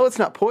poison? No, it's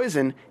not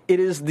poison. It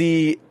is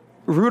the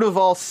root of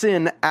all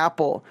sin,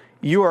 apple.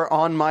 You are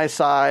on my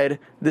side.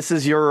 This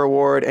is your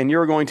reward, and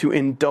you're going to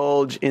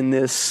indulge in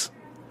this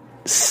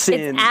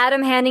sin. It's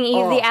Adam handing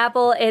Eve the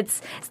apple.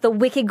 It's the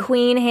Wicked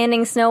Queen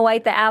handing Snow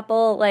White the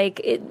apple.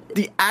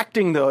 The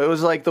acting, though, it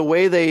was like the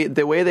way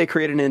they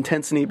created an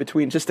intensity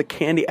between just the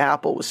candy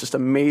apple was just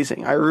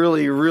amazing. I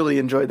really, really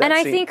enjoyed that.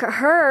 And scene. I think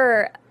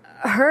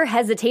her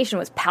hesitation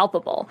was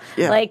palpable.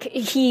 Yeah. Like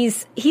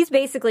he's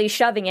basically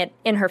shoving it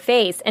in her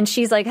face, and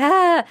she's like,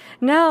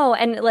 no,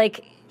 and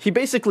he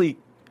basically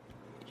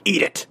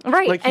eat it.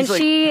 Right.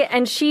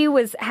 And she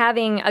was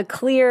having a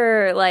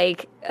clear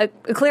a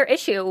clear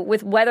issue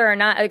with whether or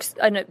not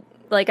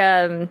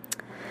an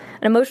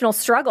emotional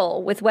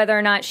struggle with whether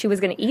or not she was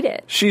going to eat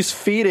it. She's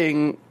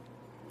feeding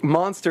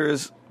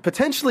monsters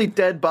potentially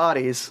dead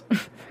bodies.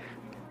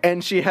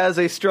 And she has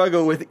a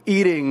struggle with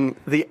eating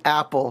the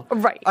apple.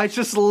 Right. I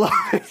just love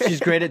it.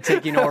 She's great at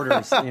taking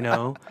orders,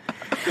 But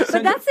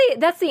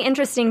that's the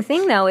interesting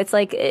thing, though. It's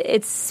like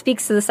it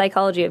speaks to the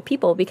psychology of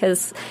people,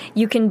 because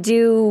you can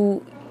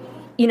do,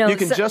 you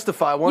can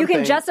justify one thing. You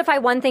can justify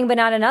one thing, but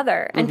not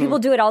another, and people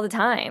do it all the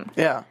time.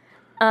 Yeah.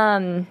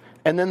 And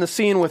then the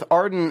scene with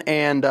Arden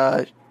and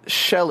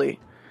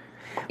Shelley.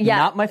 Yeah.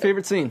 Not my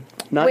favorite scene.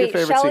 Not your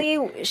favorite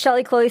scene.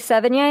 Shelley Chloe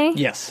Sevigny?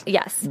 Yes.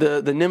 Yes.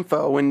 The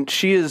nympho, when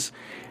she is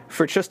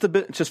for just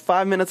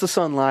 5 minutes of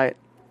sunlight.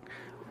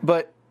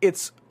 But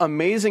it's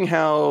amazing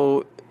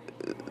how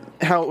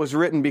it was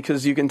written,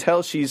 because you can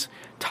tell she's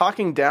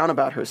talking down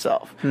about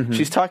herself. Mm-hmm.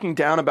 She's talking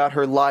down about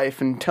her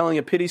life and telling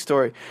a pity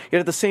story. Yet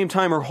at the same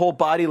time, her whole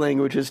body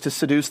language is to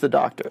seduce the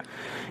doctor.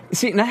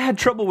 See, and I had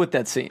trouble with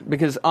that scene,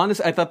 because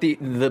honestly, I thought the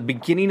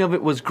beginning of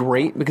it was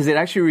great, because it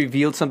actually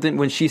revealed something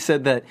when she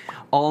said that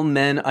all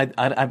men, I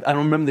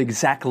don't remember the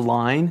exact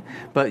line,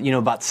 but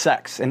about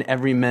sex, and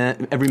every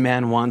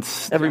man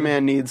wants, every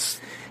man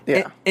needs.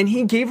 Yeah. And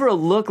he gave her a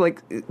look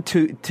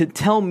to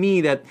tell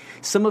me that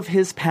some of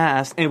his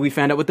past, and we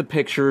found out with the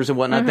pictures and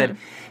whatnot, that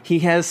he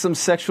has some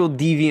sexual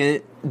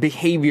deviant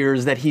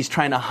behaviors that he's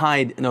trying to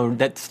hide,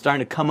 that's starting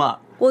to come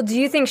up. Well, do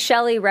you think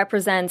Shelley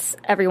represents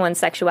everyone's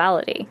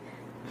sexuality?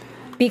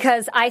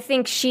 Because I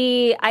think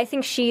she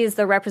is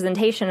the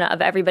representation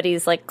of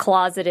everybody's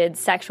closeted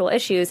sexual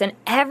issues, and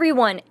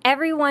everyone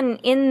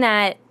in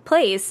that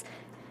place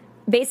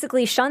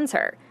basically shuns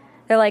her.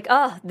 They're like,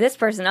 this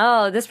person,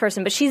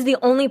 but she's the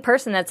only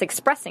person that's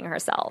expressing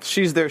herself.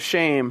 She's their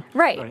shame.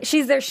 Right.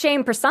 She's their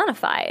shame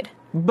personified.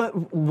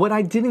 But what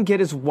I didn't get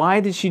is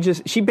why did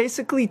she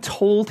basically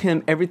told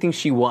him everything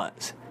she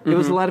was. There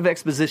was a lot of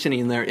expositioning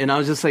in there, and I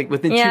was just like,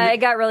 within it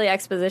got really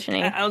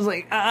expositioning. I was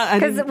like,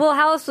 because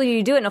how else would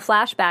you do it in a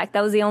flashback?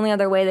 That was the only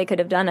other way they could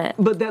have done it.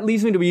 But that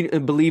leads me to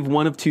believe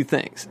one of two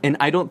things, and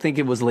I don't think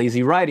it was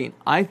lazy writing.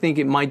 I think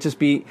it might just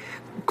be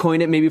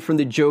coined it maybe from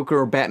the Joker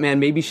or Batman.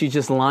 Maybe she's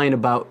just lying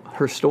about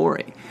her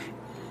story.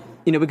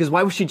 Because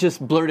why would she just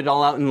blurt it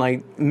all out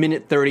in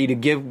minute 30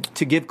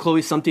 to give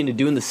Chloe something to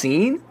do in the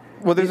scene?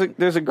 Well, there's a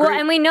great... Well,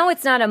 and we know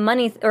it's not a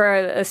money or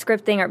a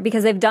script thing,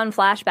 because they've done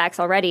flashbacks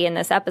already in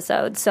this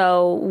episode.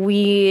 So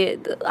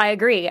I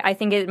agree. I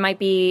think it might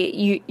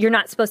be you're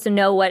not supposed to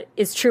know what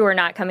is true or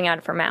not coming out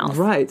of her mouth.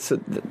 Right. So,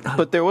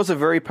 but there was a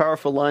very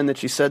powerful line that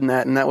she said in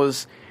that, and that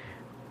was,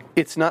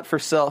 "It's not for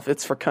self,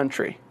 it's for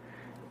country."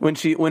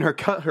 when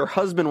her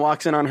husband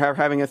walks in on her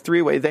having a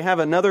three-way, they have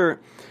another.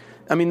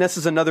 I mean, this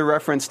is another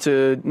reference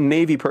to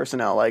Navy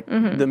personnel, like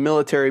the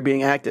military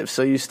being active.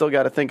 So you still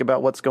got to think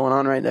about what's going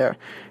on right there.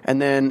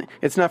 And then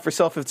it's not for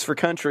self, it's for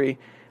country.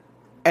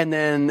 And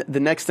then the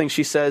next thing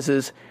she says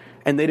is,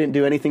 and they didn't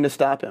do anything to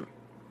stop him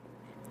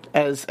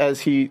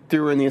as he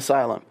threw her in the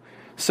asylum.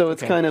 So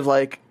it's kind of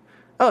like,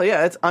 oh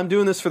yeah, I'm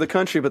doing this for the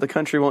country, but the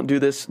country won't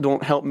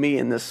help me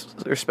in this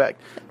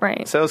respect.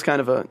 Right. So that was kind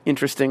of an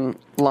interesting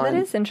line.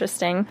 That is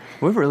interesting.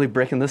 We're really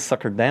breaking this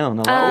sucker down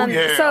a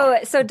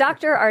lot. So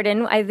Dr.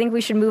 Arden, I think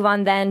we should move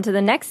on then to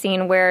the next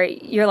scene where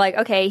you're like,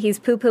 okay, he's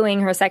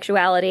poo-pooing her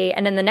sexuality,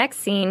 and in the next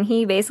scene,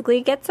 he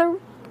basically gets a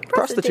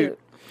prostitute.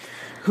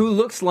 Who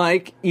looks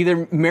like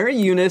either Mary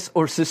Eunice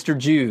or Sister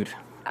Jude.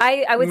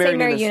 I would say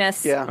Mary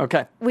Eunice. Yeah.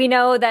 Okay. We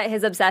know that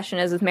his obsession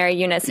is with Mary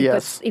Eunice.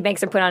 He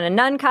makes her put on a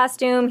nun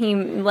costume.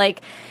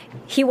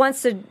 He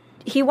wants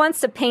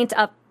to paint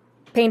up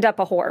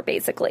a whore,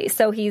 basically.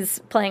 So he's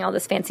playing all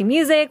this fancy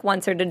music,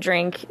 wants her to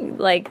drink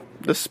like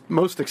the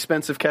most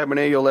expensive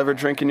Cabernet you'll ever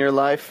drink in your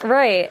life.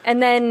 Right.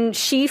 And then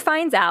she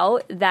finds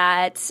out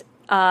that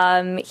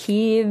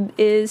he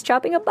is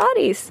chopping up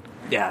bodies.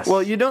 Yes.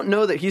 Well, you don't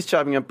know that he's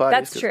chopping up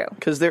bodies. That's true.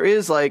 Because there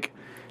is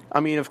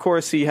of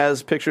course he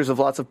has pictures of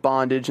lots of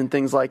bondage and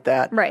things like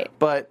that. Right.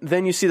 But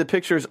then you see the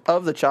pictures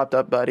of the chopped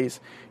up bodies.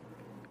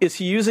 Is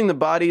he using the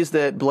bodies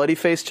that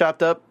Bloodyface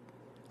chopped up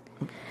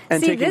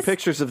and taking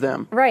pictures of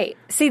them? Right.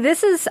 See,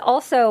 this is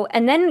also,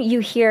 and then you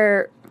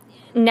hear,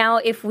 now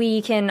if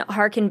we can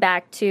hearken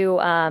back to,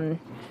 oh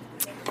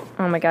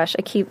my gosh,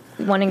 I keep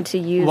wanting to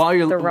use the wrong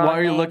name.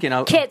 While you're looking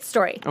out. Kit's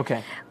story.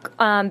 Okay.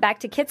 Back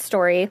to Kit's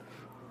story.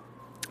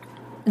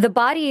 The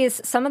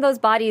bodies, some of those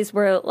bodies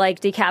were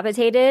like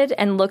decapitated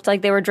and looked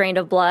like they were drained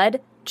of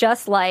blood,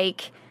 just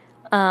like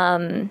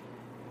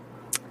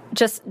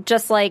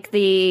just like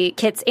the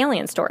Kit's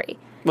alien story.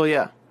 Well,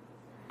 yeah.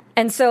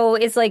 And so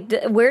it's like,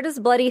 where does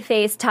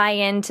Bloodyface tie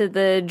into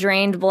the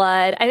drained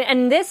blood?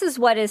 And this is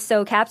what is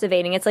so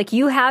captivating. It's like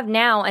you have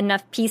now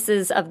enough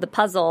pieces of the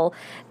puzzle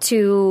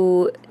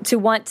to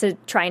want to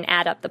try and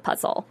add up the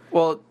puzzle.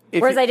 Well,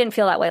 whereas I didn't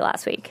feel that way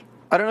last week.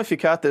 I don't know if you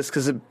caught this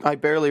because I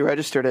barely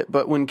registered it,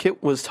 but when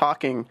Kit was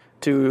talking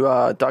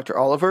to Dr.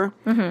 Oliver,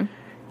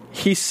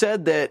 he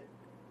said that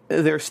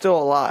they're still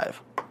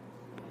alive.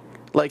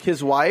 Like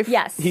his wife?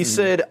 Yes. He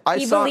said,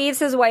 He believes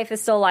his wife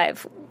is still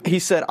alive. He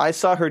said, I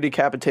saw her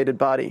decapitated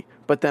body,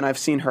 but then I've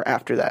seen her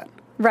after that.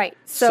 Right.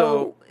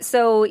 So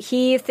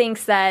he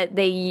thinks that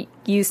they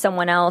used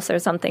someone else or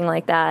something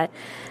like that.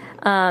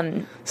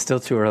 Still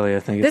too early,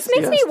 I think. This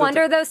makes me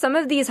wonder, though, some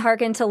of these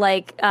harken to,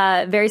 like,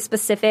 very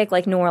specific,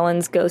 like, New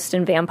Orleans ghost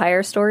and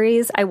vampire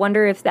stories. I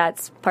wonder if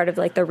that's part of,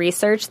 like, the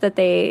research that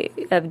they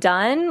have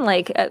done,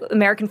 like,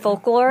 American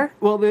folklore.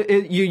 Well,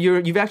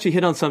 you've actually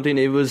hit on something.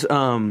 It was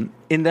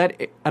in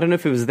that, I don't know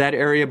if it was that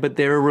area, but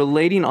they were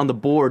relating on the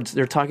boards.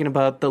 They're talking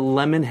about the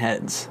lemon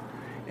heads.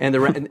 And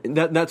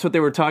that's what they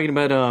were talking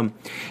about.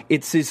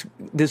 It's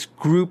this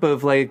group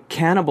of like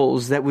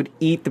cannibals that would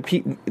eat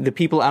the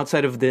people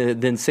outside of the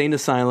insane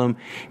asylum.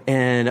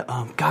 And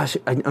gosh,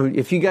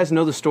 if you guys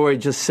know the story,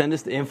 just send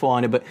us the info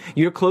on it. But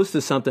you're close to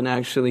something,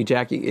 actually,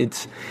 Jackie.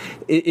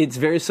 It's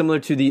very similar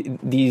to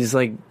these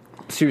like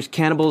serious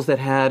cannibals that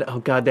had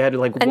they had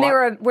like and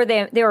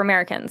they were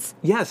Americans.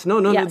 Yes,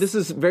 no. This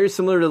is very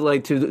similar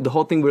to the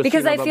whole thing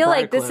because I feel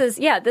like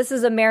this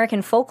is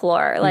American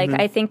folklore. Like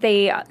I think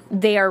they are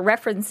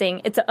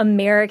referencing, it's an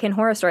American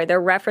horror story. They're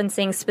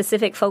referencing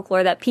specific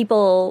folklore that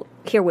people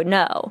here would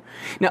know.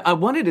 Now I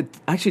wanted to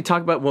actually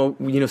talk about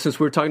since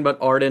we were talking about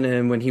Arden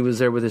and when he was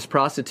there with his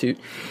prostitute,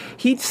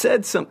 he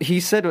said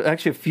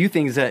actually a few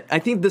things that I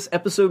think this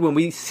episode when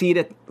we see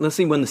it let's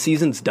see when the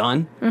season's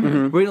done,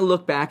 we're going to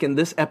look back and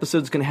this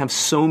episode's going to have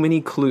so many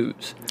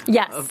clues.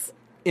 Yes.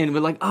 And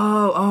we're like,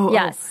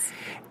 yes.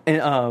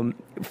 And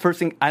first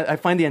thing, I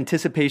find the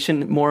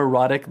anticipation more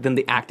erotic than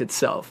the act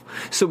itself.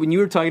 So when you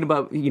were talking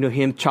about,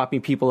 him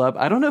chopping people up,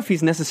 I don't know if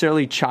he's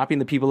necessarily chopping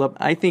the people up.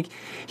 I think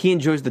he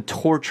enjoys the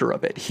torture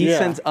of it. He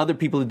sends other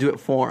people to do it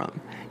for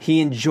him. He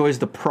enjoys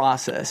the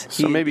process.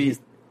 So maybe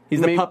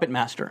he's the puppet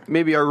master.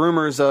 Maybe our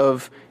rumors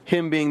of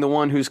him being the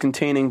one who's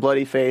containing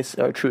Bloodyface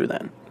are true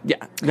then.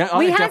 Yeah.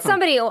 We had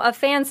a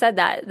fan said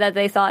that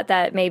they thought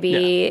that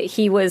maybe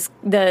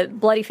the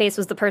Bloodyface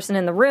was the person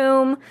in the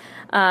room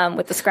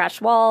with the scratched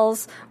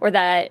walls, or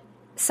that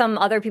some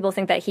other people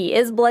think that he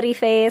is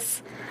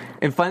Bloodyface.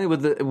 And finally,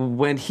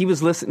 when he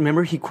was listening,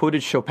 remember he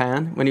quoted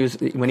Chopin when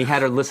he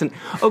had her listen.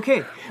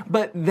 Okay,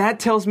 but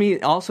that tells me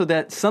also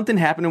that something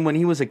happened when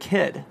he was a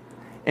kid,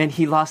 and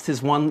he lost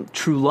his one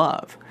true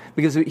love.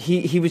 Because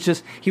he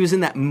was in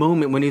that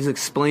moment when he was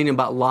explaining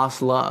about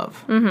lost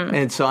love,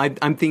 and so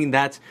I'm thinking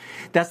that's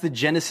the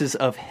genesis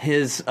of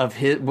his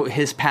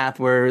path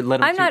where it led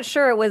him. I'm not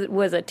sure it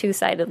was a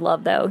two-sided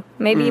love though.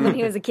 Maybe when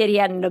he was a kid he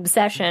had an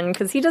obsession,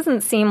 because he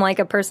doesn't seem like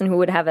a person who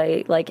would have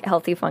a like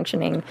healthy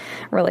functioning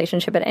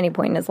relationship at any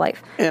point in his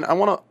life. And I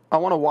want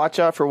to watch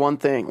out for one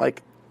thing.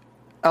 Like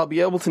I'll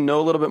be able to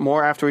know a little bit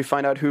more after we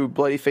find out who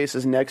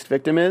Bloodyface's next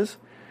victim is,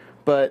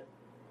 but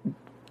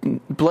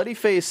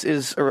Bloodyface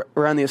is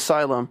around the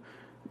asylum.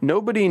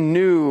 Nobody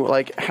knew,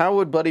 like, how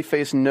would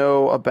Bloodyface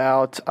know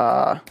about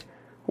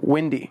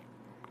Wendy?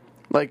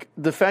 Like,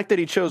 the fact that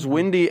he chose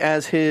Wendy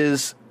as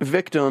his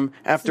victim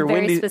after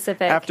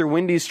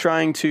Wendy's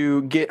trying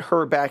to get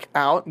her back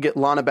out, get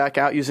Lana back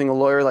out using a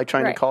lawyer, like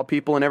trying to call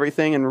people and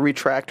everything and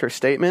retract her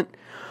statement.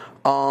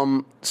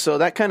 So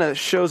that kind of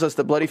shows us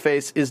that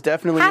Bloodyface is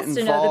definitely involved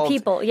to know the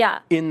people,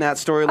 in that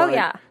storyline. Oh,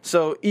 yeah.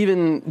 So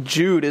even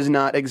Jude is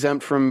not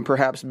exempt from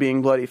perhaps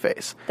being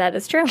Bloodyface. That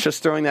is true.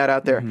 Just throwing that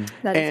out there.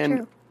 That is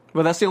true.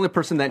 Well, that's the only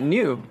person that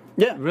knew.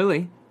 Yeah.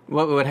 Really.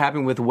 What would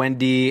happen with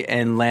Wendy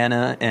and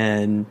Lana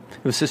and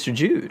with Sister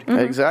Jude.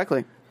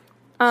 Exactly.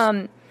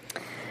 So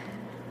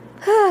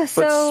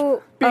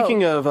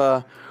speaking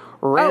of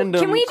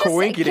random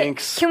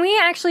coinkydinks. Can we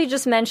actually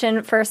just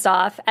mention, first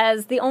off,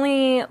 as the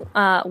only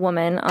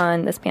woman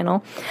on this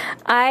panel,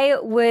 I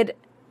would...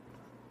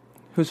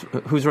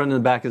 Who's running the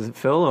back? Is it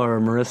Phil or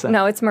Marissa?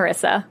 No, it's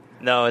Marissa.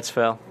 No, it's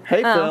Phil.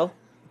 Hey, Phil.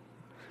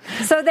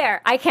 So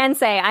there, I can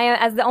say,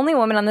 as the only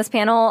woman on this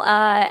panel,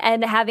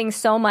 and having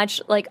so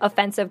much like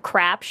offensive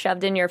crap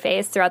shoved in your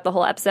face throughout the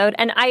whole episode,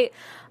 and I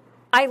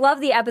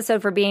love the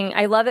episode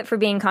I love it for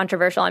being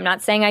controversial. I'm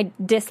not saying I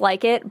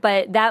dislike it,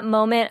 but that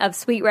moment of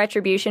sweet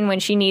retribution when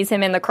she knees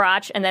him in the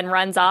crotch and then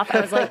runs off,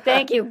 I was like,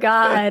 thank you,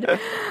 God.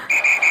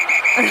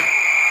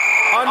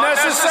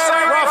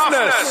 Unnecessary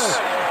roughness.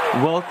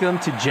 Welcome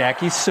to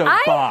Jackie's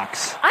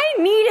soapbox. I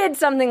needed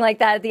something like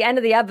that at the end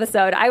of the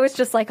episode. I was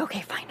just like,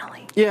 okay,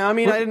 finally. Yeah, I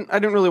mean, I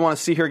didn't really want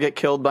to see her get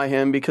killed by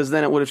him because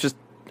then it would have just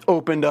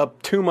opened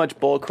up too much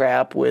bull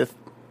crap with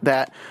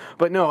that.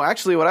 But no,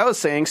 actually, what I was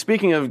saying,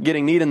 speaking of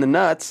getting kneed in the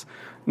nuts,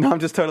 no, I'm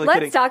just totally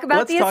kidding. Let's talk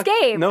about the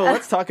escape. No,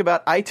 let's talk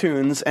about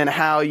iTunes and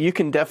how you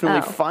can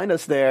definitely find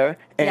us there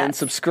and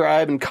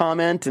subscribe and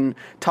comment and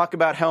talk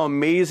about how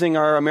amazing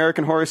our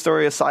American Horror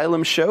Story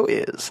Asylum show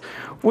is.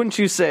 Wouldn't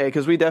you say?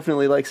 Because we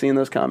definitely like seeing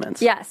those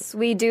comments. Yes,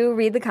 we do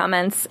read the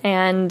comments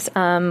and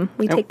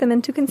we take them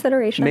into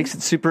consideration. Makes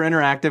it super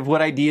interactive.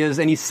 What ideas,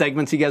 any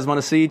segments you guys want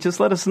to see, just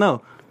let us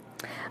know.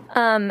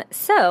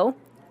 So...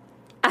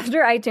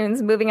 after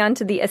iTunes, moving on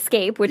to the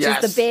escape, which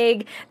is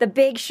the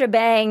big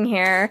shebang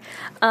here.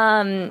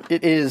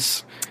 It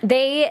is.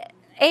 The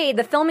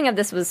filming of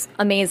this was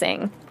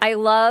amazing. I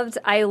loved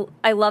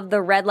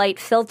the red light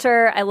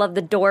filter. I love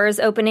the doors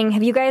opening.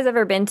 Have you guys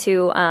ever been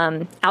to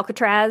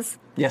Alcatraz?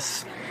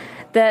 Yes.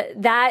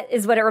 That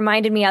is what it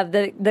reminded me of,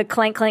 the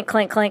clank, clank,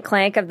 clank, clank,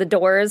 clank of the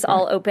doors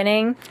all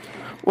opening.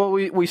 Well,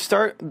 we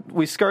start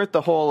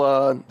the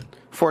whole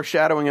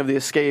foreshadowing of the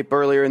escape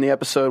earlier in the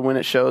episode when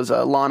it shows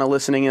Lana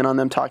listening in on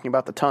them talking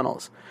about the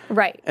tunnels.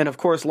 Right. And of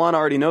course, Lana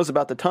already knows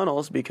about the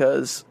tunnels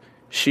because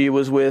she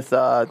was with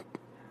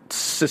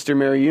Sister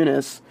Mary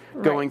Eunice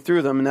going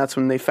through them, and that's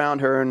when they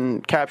found her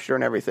and captured her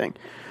and everything.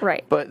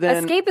 Right. But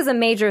then, escape is a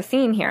major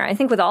theme here, I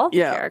think, with all the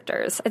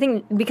characters. I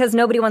think because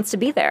nobody wants to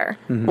be there.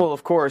 Mm-hmm. Well,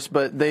 of course,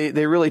 but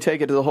they really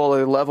take it to the whole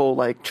other level,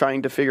 like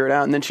trying to figure it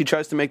out. And then she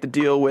tries to make the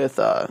deal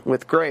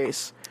with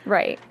Grace.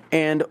 Right.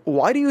 And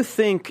why do you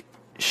think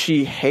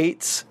she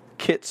hates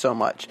Kit so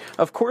much?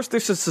 Of course,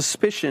 there's a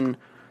suspicion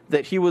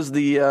that he was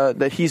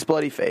that he's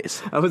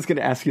Bloodyface. I was going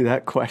to ask you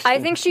that question. I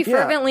think she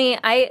fervently.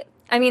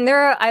 I mean,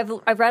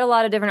 I've read a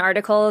lot of different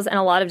articles and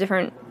a lot of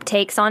different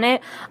takes on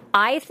it.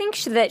 I think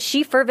that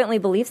she fervently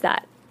believes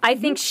that. I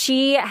think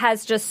she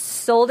has just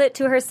sold it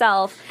to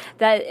herself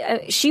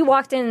that she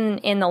walked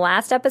in the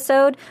last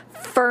episode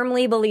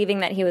firmly believing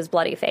that he was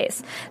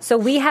Bloodyface. So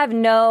we have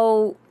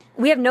no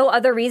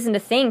other reason to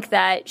think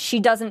that she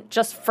doesn't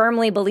just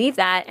firmly believe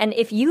that. And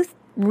if you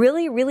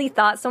really, really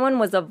thought someone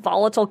was a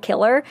volatile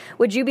killer,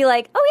 would you be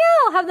like, oh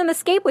yeah, I'll have them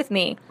escape with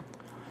me?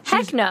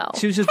 Heck no.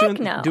 She was just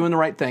doing the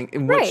right thing.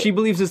 And what she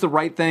believes is the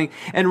right thing.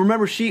 And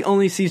remember, she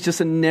only sees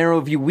just a narrow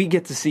view. We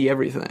get to see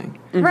everything.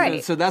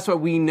 Right. So that's why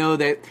we know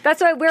that.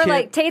 That's why we're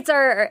like, Tates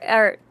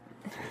are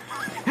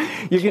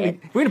we're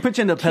going to put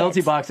you in the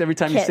penalty box every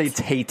time you say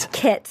Tate.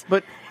 Kit.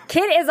 But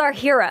Kit is our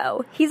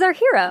hero. He's our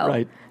hero.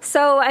 Right.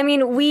 So, I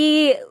mean,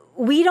 we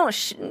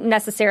don't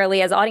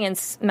necessarily, as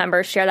audience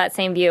members, share that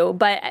same view.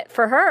 But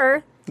for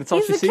her, that's all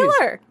he's she the sees.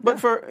 killer. But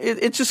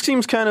it just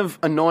seems kind of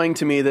annoying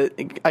to me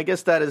that, I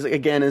guess that is,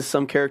 again, as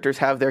some characters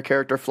have their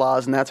character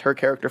flaws, and that's her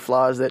character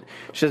flaws, that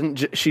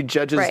she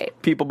judges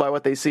people by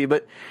what they see.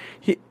 But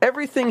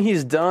everything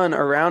he's done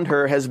around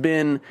her has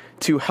been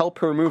to help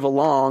her move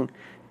along,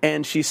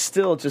 and she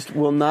still just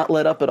will not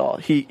let up at all.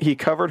 He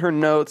covered her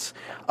notes.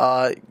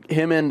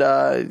 Him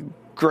and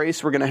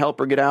Grace were going to help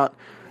her get out.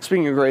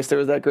 Speaking of Grace, there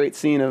was that great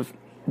scene of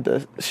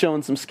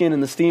showing some skin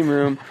in the steam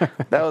room.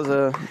 That was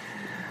a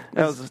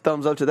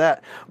thumbs up to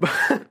that.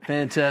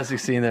 Fantastic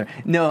scene there.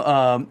 No,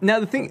 I want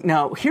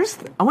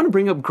to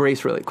bring up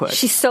Grace really quick.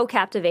 She's so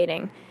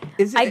captivating.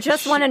 I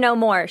just want to know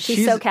more.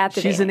 She's so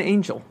captivating. She's an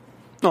angel.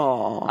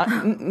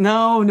 Aww.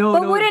 No.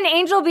 But would an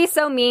angel be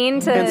so mean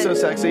to... And so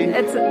sexy?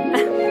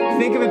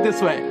 Think of it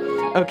this way.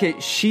 Okay,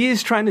 she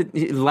is trying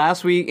to...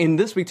 Last week, and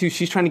this week too,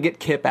 she's trying to get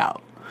Kip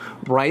out.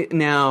 right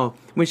now,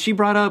 when she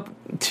brought up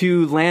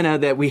to Lana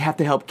that we have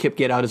to help Kip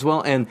get out as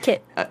well, and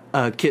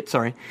Kit,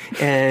 sorry,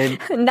 and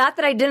not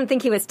that I didn't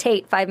think he was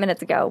Tate 5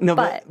 minutes ago. No,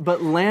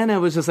 but Lana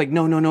was just like,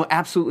 no,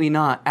 absolutely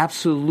not,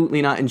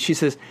 and she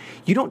says,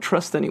 you don't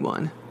trust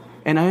anyone.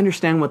 And I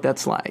understand what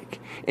that's like.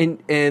 And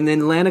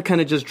then Lana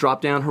kind of just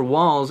dropped down her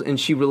walls, and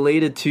she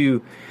related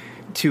to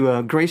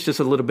Grace just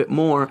a little bit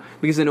more,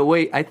 because in a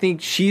way, I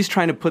think she's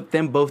trying to put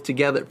them both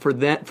together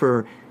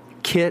for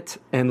Kit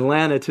and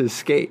Lana to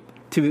escape,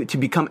 to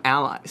become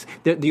allies.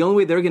 The only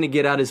way they're going to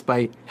get out is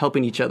by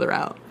helping each other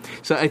out.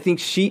 So I think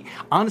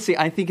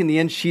I think in the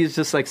end, she is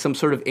just like some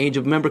sort of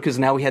angel member, because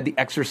now we had the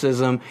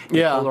exorcism.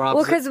 Yeah.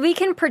 Well, because we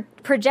can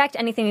project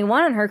anything we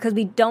want on her, because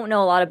we don't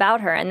know a lot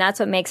about her, and that's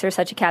what makes her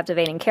such a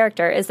captivating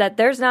character, is that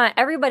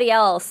everybody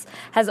else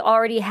has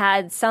already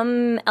had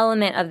some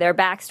element of their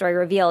backstory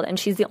revealed, and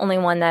she's the only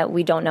one that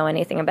we don't know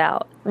anything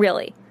about,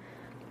 really.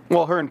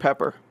 Well, her and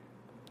Pepper.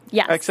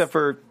 Yes. Except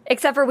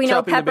for we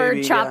know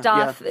Pepper chopped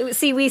off. Yeah.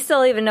 See, we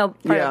still even know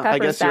part of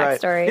Pepper's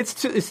backstory.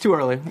 Right. It's too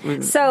early.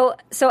 So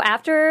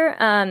after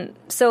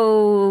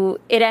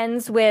it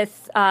ends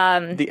with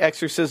the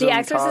exorcism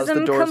caused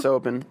the doors to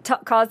open.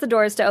 Caused the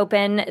doors to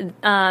open.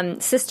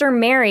 Sister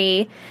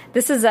Mary.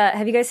 This is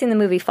have you guys seen the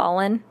movie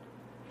Fallen?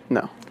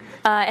 No.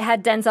 It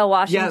had Denzel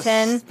Washington.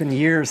 Yes, it's been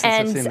years since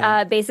I've seen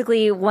that.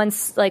 Basically,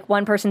 once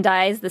one person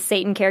dies, the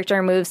Satan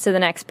character moves to the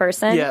next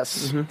person.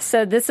 Yes. Mm-hmm.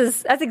 So that's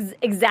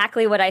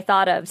exactly what I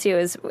thought of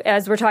too,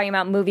 as we're talking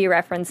about movie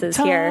references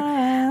here.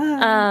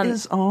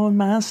 Is on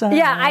my side.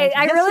 Yeah,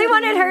 I really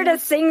wanted her to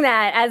sing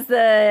that as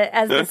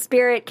the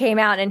spirit came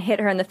out and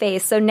hit her in the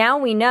face. So now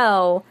we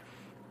know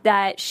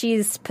that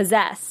she's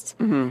possessed,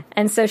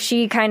 and so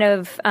she kind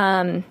of.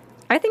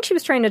 I think she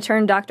was trying to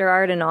turn Dr.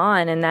 Arden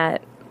on in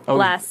that.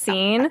 Last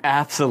scene.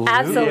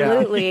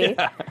 Absolutely.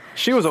 Yeah.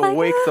 She was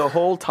awake the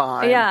whole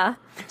time. Yeah.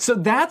 So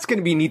that's going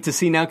to be neat to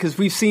see now, because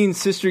we've seen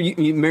Sister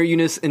Mary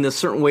Eunice in a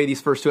certain way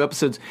these first two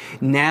episodes.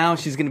 Now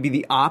she's going to be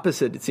the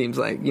opposite, it seems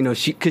like.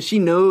 Because she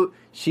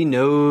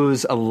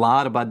knows a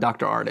lot about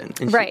Dr. Arden.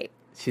 And right.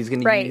 She's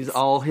going to use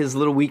all his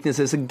little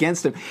weaknesses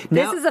against him.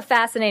 Now, this is a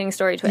fascinating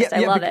story twist. I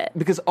love it.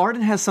 Because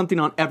Arden has something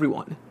on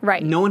everyone.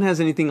 Right. No one has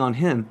anything on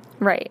him.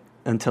 Right.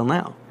 Until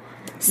now.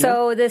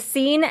 So the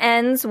scene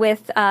ends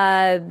with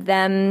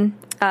them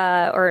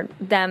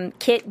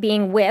Kit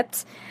being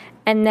whipped,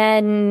 and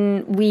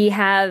then we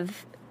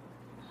have.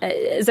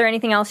 Is there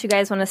anything else you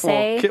guys want to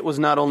say? Well, Kit was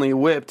not only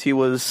whipped; he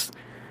was.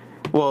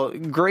 Well,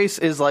 Grace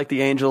is like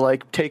the angel,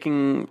 like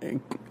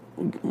taking.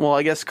 Well,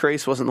 I guess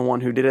Grace wasn't the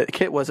one who did it.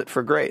 Kit was it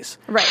for Grace.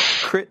 Right.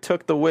 Kit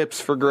took the whips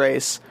for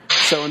Grace,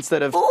 so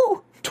instead of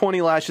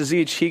 20 lashes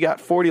each, he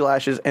got 40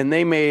 lashes, and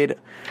they made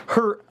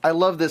her. I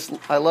love this.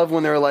 I love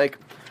when they're like.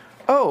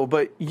 Oh,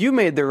 but you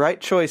made the right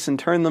choice and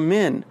turned them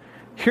in.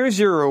 Here's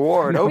your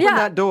reward. Open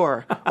that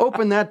door.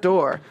 Open that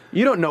door.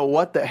 You don't know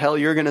what the hell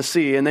you're going to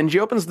see. And then she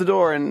opens the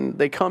door and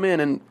they come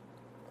in and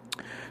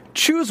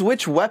choose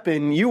which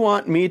weapon you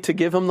want me to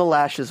give him the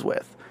lashes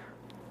with.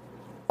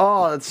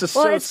 Oh, it's just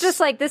it's just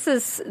like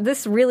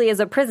this really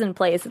is a prison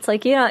place. It's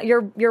like,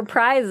 your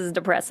prize is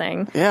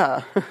depressing.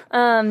 Yeah.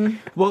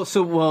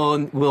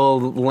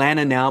 Will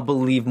Lana now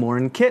believe more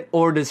in Kit,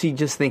 or does he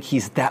just think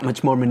he's that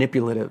much more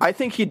manipulative? I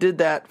think he did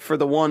that for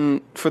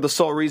the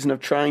sole reason of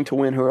trying to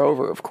win her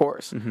over, of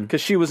course. Because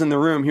she was in the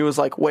room, he was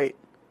like, wait.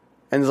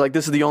 And he's like,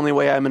 this is the only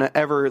way I'm going to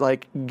ever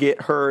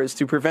get her, is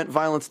to prevent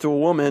violence to a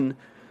woman,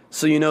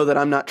 so you know that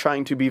I'm not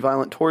trying to be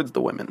violent towards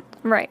the women.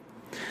 Right.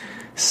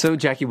 So,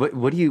 Jackie,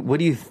 what do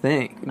you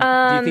think? Do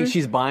you think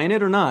she's buying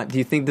it or not? Do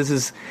you think this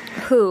is...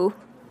 Who?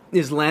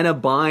 Is Lana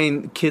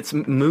buying Kit's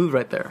move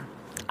right there?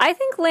 I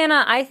think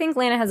Lana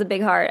has a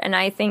big heart, and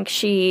I think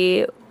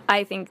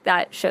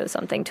that shows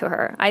something to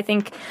her. I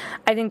think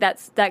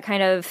that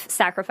kind of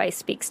sacrifice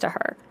speaks to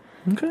her.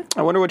 Okay.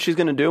 I wonder what she's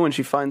going to do when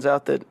she finds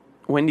out that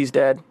Wendy's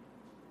dead.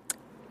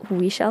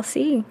 We shall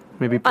see.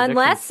 Maybe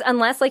unless,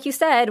 like you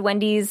said,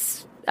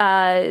 Wendy's...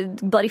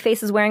 Bloody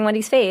Face is wearing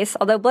Wendy's face,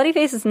 although Bloody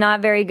Face is not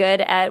very good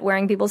at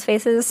wearing people's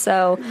faces,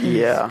 so...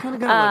 Yeah.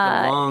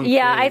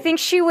 I think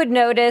she would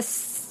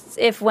notice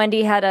if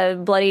Wendy had a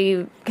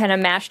bloody, kind of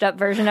mashed up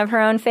version of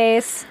her own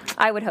face.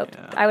 I would hope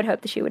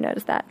that she would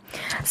notice that.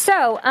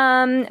 So,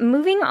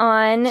 moving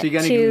on to... So you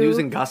got any news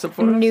and gossip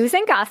for us? News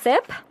and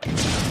gossip.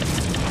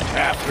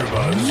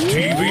 AfterBuzz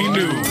TV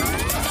News.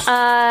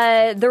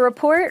 The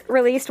report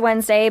released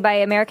Wednesday by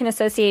American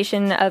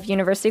Association of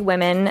University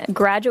Women,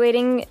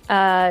 graduating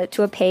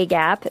to a pay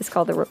gap, is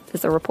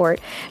the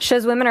report,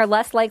 shows women are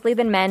less likely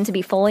than men to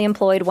be fully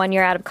employed 1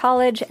 year out of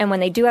college, and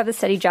when they do have a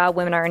steady job,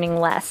 women are earning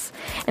less.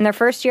 In their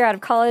first year out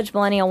of college,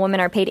 millennial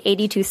women are paid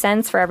 82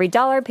 cents for every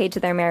dollar paid to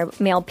their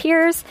male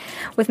peers.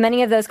 With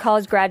many of those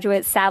college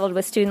graduates saddled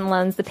with student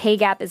loans, the pay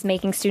gap is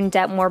making student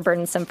debt more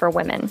burdensome for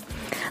women.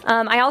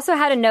 I also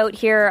had a note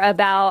here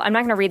about, I'm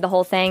not going to read the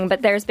whole thing,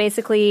 but there's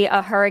basically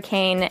a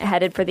hurricane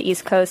headed for the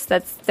East Coast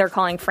they're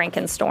calling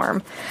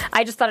Frankenstorm.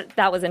 I just thought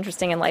that was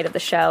interesting in light of the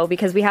show,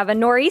 because we have a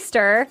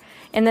nor'easter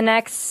in the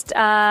next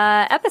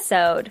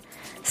episode.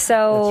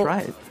 So,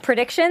 That's right.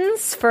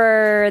 Predictions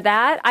for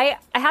that. I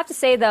have to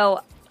say,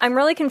 though, I'm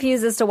really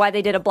confused as to why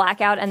they did a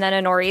blackout and then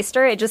a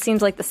nor'easter. It just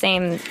seems like the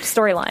same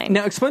storyline.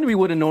 Now, explain to me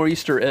what a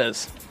nor'easter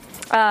is.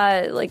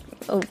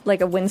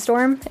 Like a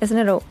windstorm? Isn't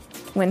it a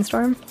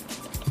windstorm?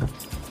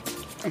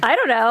 I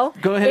don't know.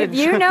 Go ahead. If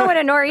you know what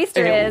a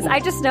nor'easter is, I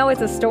just know it's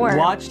a storm.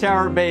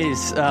 Watchtower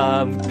Base,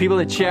 people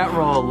at chat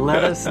roll,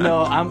 let us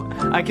know.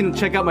 I can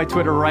check out my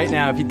Twitter right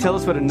now. If you tell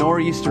us what a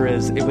nor'easter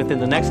is within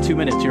the next 2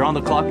 minutes, you're on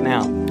the clock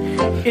now.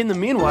 In the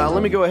meanwhile,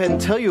 let me go ahead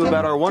and tell you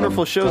about our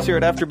wonderful shows here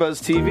at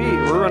AfterBuzz TV.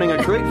 We're running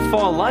a great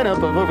fall lineup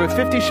of over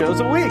 50 shows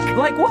a week.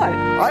 Like what?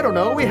 I don't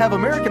know. We have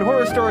American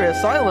Horror Story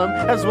Asylum,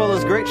 as well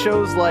as great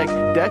shows like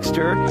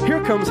Dexter,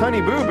 Here Comes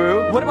Honey Boo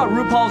Boo. What about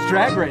RuPaul's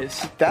Drag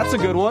Race? That's a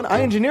good one.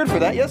 I engineered for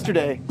that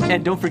yesterday.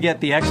 And don't forget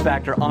the X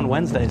Factor on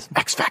Wednesdays.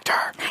 X Factor.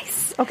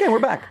 Nice. Okay, we're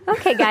back.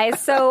 Okay, guys.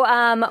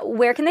 So,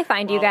 where can they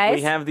find you guys?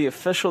 We have the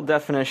official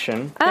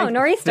definition. Oh,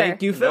 nor'easter.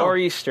 Thank you, Phil.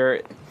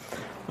 Nor'easter,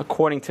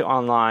 according to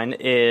online,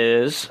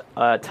 is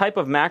a type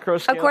of macro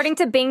scale. According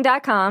to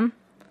Bing.com.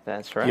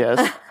 That's right.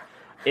 Yes.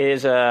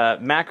 Is a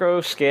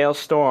macro scale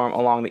storm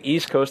along the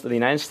east coast of the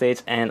United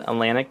States and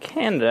Atlantic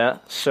Canada.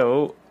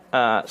 So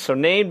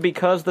named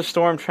because the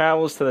storm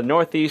travels to the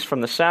northeast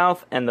from the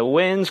south, and the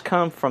winds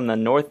come from the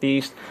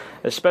northeast,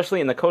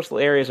 especially in the coastal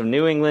areas of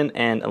New England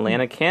and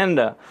Atlantic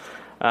Canada.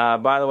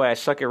 By the way, I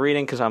suck at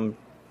reading because I'm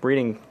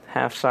reading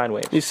half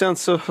sideways. You sound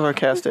so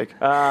sarcastic.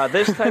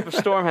 This type of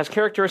storm has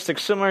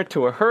characteristics similar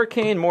to a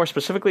hurricane. More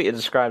specifically, it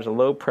describes a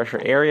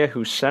low-pressure area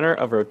whose center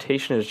of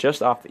rotation is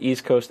just off the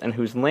east coast and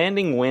whose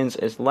landing winds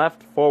is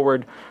left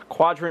forward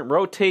quadrant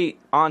rotate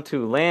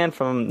onto land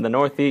from the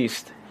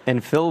northeast.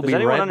 And Phil will Does be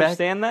anyone right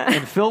understand back. that?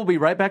 And Phil will be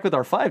right back with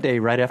our 5-day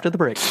right after the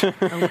break.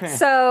 Okay.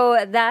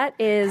 So that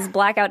is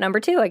blackout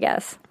number 2, I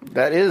guess.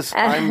 That is. Do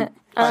we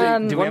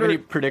have any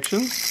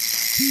predictions?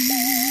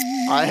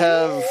 I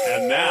have.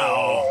 And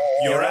now,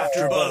 your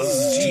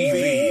AfterBuzz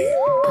TV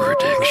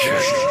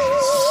predictions.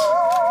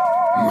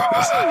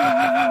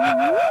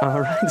 All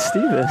right,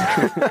 Steven.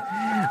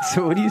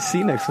 So what do you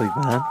see next week,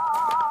 man?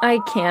 I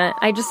can't.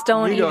 I just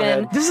don't You go even.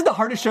 ahead. This is the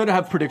hardest show to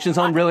have predictions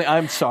on, really.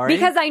 I'm sorry.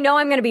 Because I know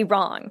I'm going to be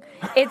wrong.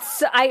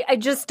 I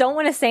just don't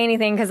want to say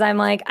anything because I'm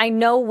like, I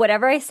know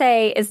whatever I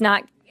say is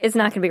not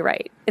going to be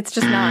right. It's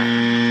just not.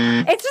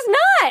 It's just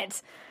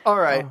not. All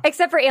right.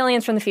 Except for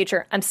aliens from the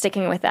future. I'm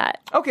sticking with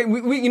that. Okay,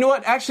 we you know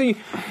what? Actually,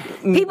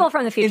 People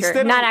from the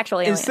future, not actual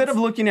aliens. Instead of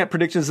looking at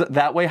predictions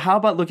that way, how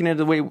about looking at it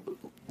the way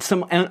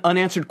some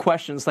unanswered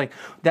questions, like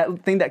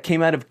that thing that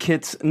came out of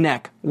Kit's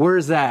neck? Where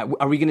is that?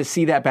 Are we going to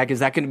see that back? Is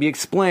that going to be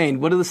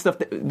explained? What are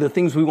the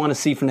things we want to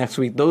see for next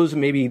week? Those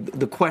may be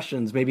the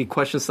questions, maybe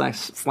questions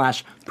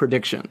slash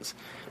predictions.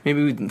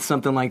 Maybe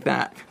something like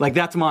that. Like,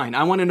 that's mine.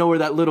 I want to know where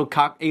that little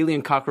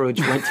alien cockroach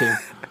went to.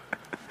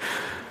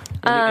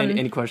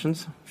 Any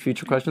questions?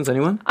 Future questions?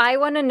 Anyone? I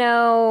want to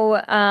know.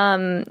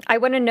 I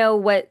want to know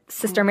what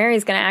Sister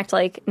Mary's going to act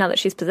like now that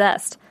she's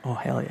possessed. Oh,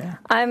 hell yeah!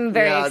 I'm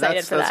very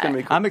excited for that. Gonna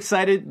be cool. I'm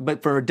excited,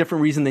 but for a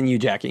different reason than you,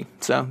 Jackie.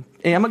 So,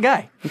 hey, I'm a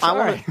guy.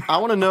 I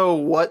want to know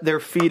what they're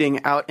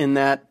feeding out in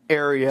that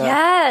area.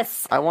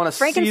 Yes, I want to see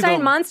Frankenstein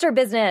them. monster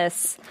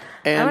business.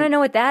 And I want to know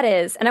what that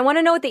is, and I want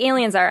to know what the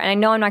aliens are. And I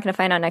know I'm not going to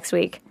find out next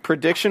week.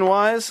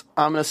 Prediction-wise,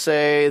 I'm going to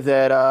say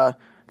that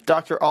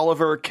Dr.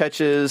 Oliver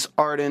catches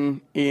Arden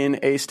in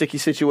a sticky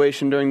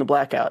situation during the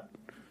blackout.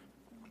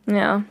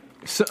 No.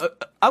 So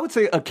I would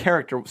say a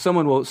character.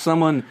 Someone will,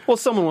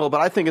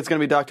 but I think it's going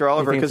to be Dr.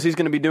 Oliver because he's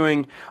going to be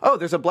doing,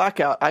 there's a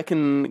blackout. I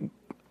can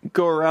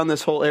go around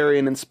this whole area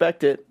and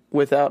inspect it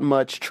without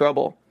much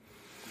trouble.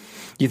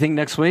 You think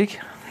next week?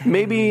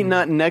 Maybe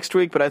not next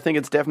week, but I think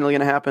it's definitely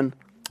going to happen.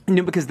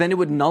 No, because then it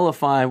would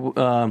nullify,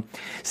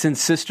 since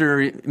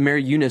Sister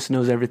Mary Eunice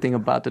knows everything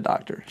about the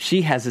doctor.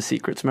 She has the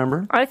secrets,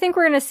 remember? I think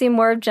we're going to see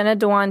more of Jenna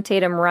Dewan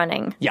Tatum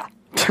running. Yeah.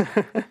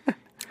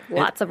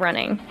 Lots of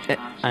running.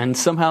 And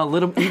somehow a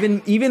little,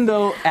 even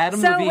though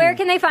Adam Levine... So where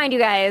can they find you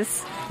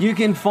guys? You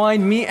can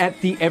find me at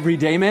The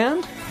Everyday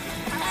Man.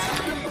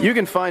 You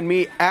can find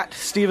me at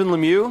Stephen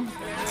Lemieux.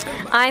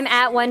 I'm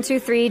at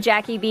 123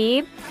 Jackie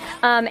B.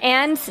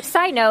 And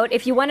side note,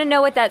 if you want to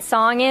know what that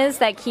song is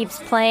that keeps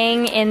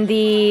playing in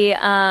the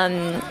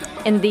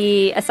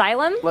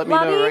Asylum Let me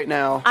lobby, know right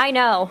now. I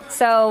know.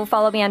 So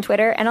follow me on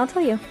Twitter and I'll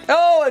tell you.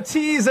 Oh, a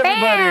tease,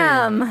 everybody.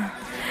 Bam!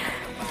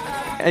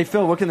 Hey,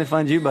 Phil, where can they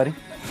find you, buddy?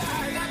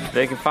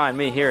 They can find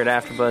me here at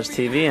AfterBuzz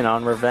TV and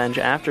on Revenge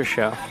After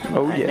Show.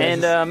 Oh, yes.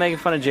 And making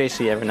fun of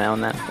JC every now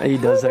and then. He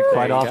does that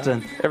quite you go.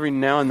 often. Every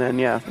now and then,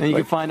 yeah. And you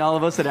can find all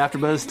of us at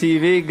AfterBuzz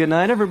TV. Good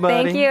night,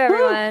 everybody. Thank you,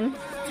 everyone.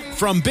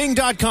 From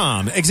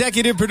Bing.com,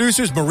 executive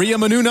producers Maria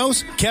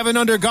Menounos, Kevin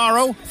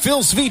Undergaro, Phil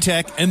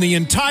Svitek, and the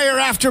entire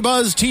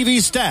AfterBuzz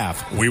TV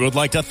staff, we would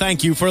like to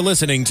thank you for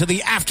listening to the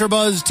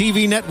AfterBuzz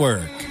TV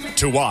network.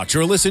 To watch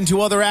or listen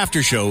to other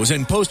after shows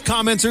and post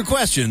comments or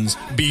questions,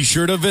 be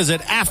sure to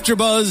visit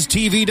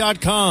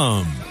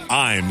AfterBuzzTV.com.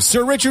 I'm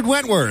Sir Richard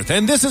Wentworth,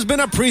 and this has been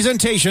a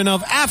presentation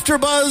of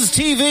AfterBuzz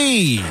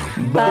TV.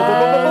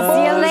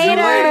 Buzz you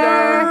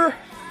later.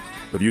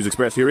 The views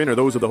expressed herein are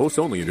those of the hosts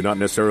only and do not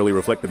necessarily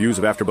reflect the views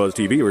of AfterBuzz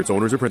TV or its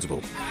owners or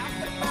principals.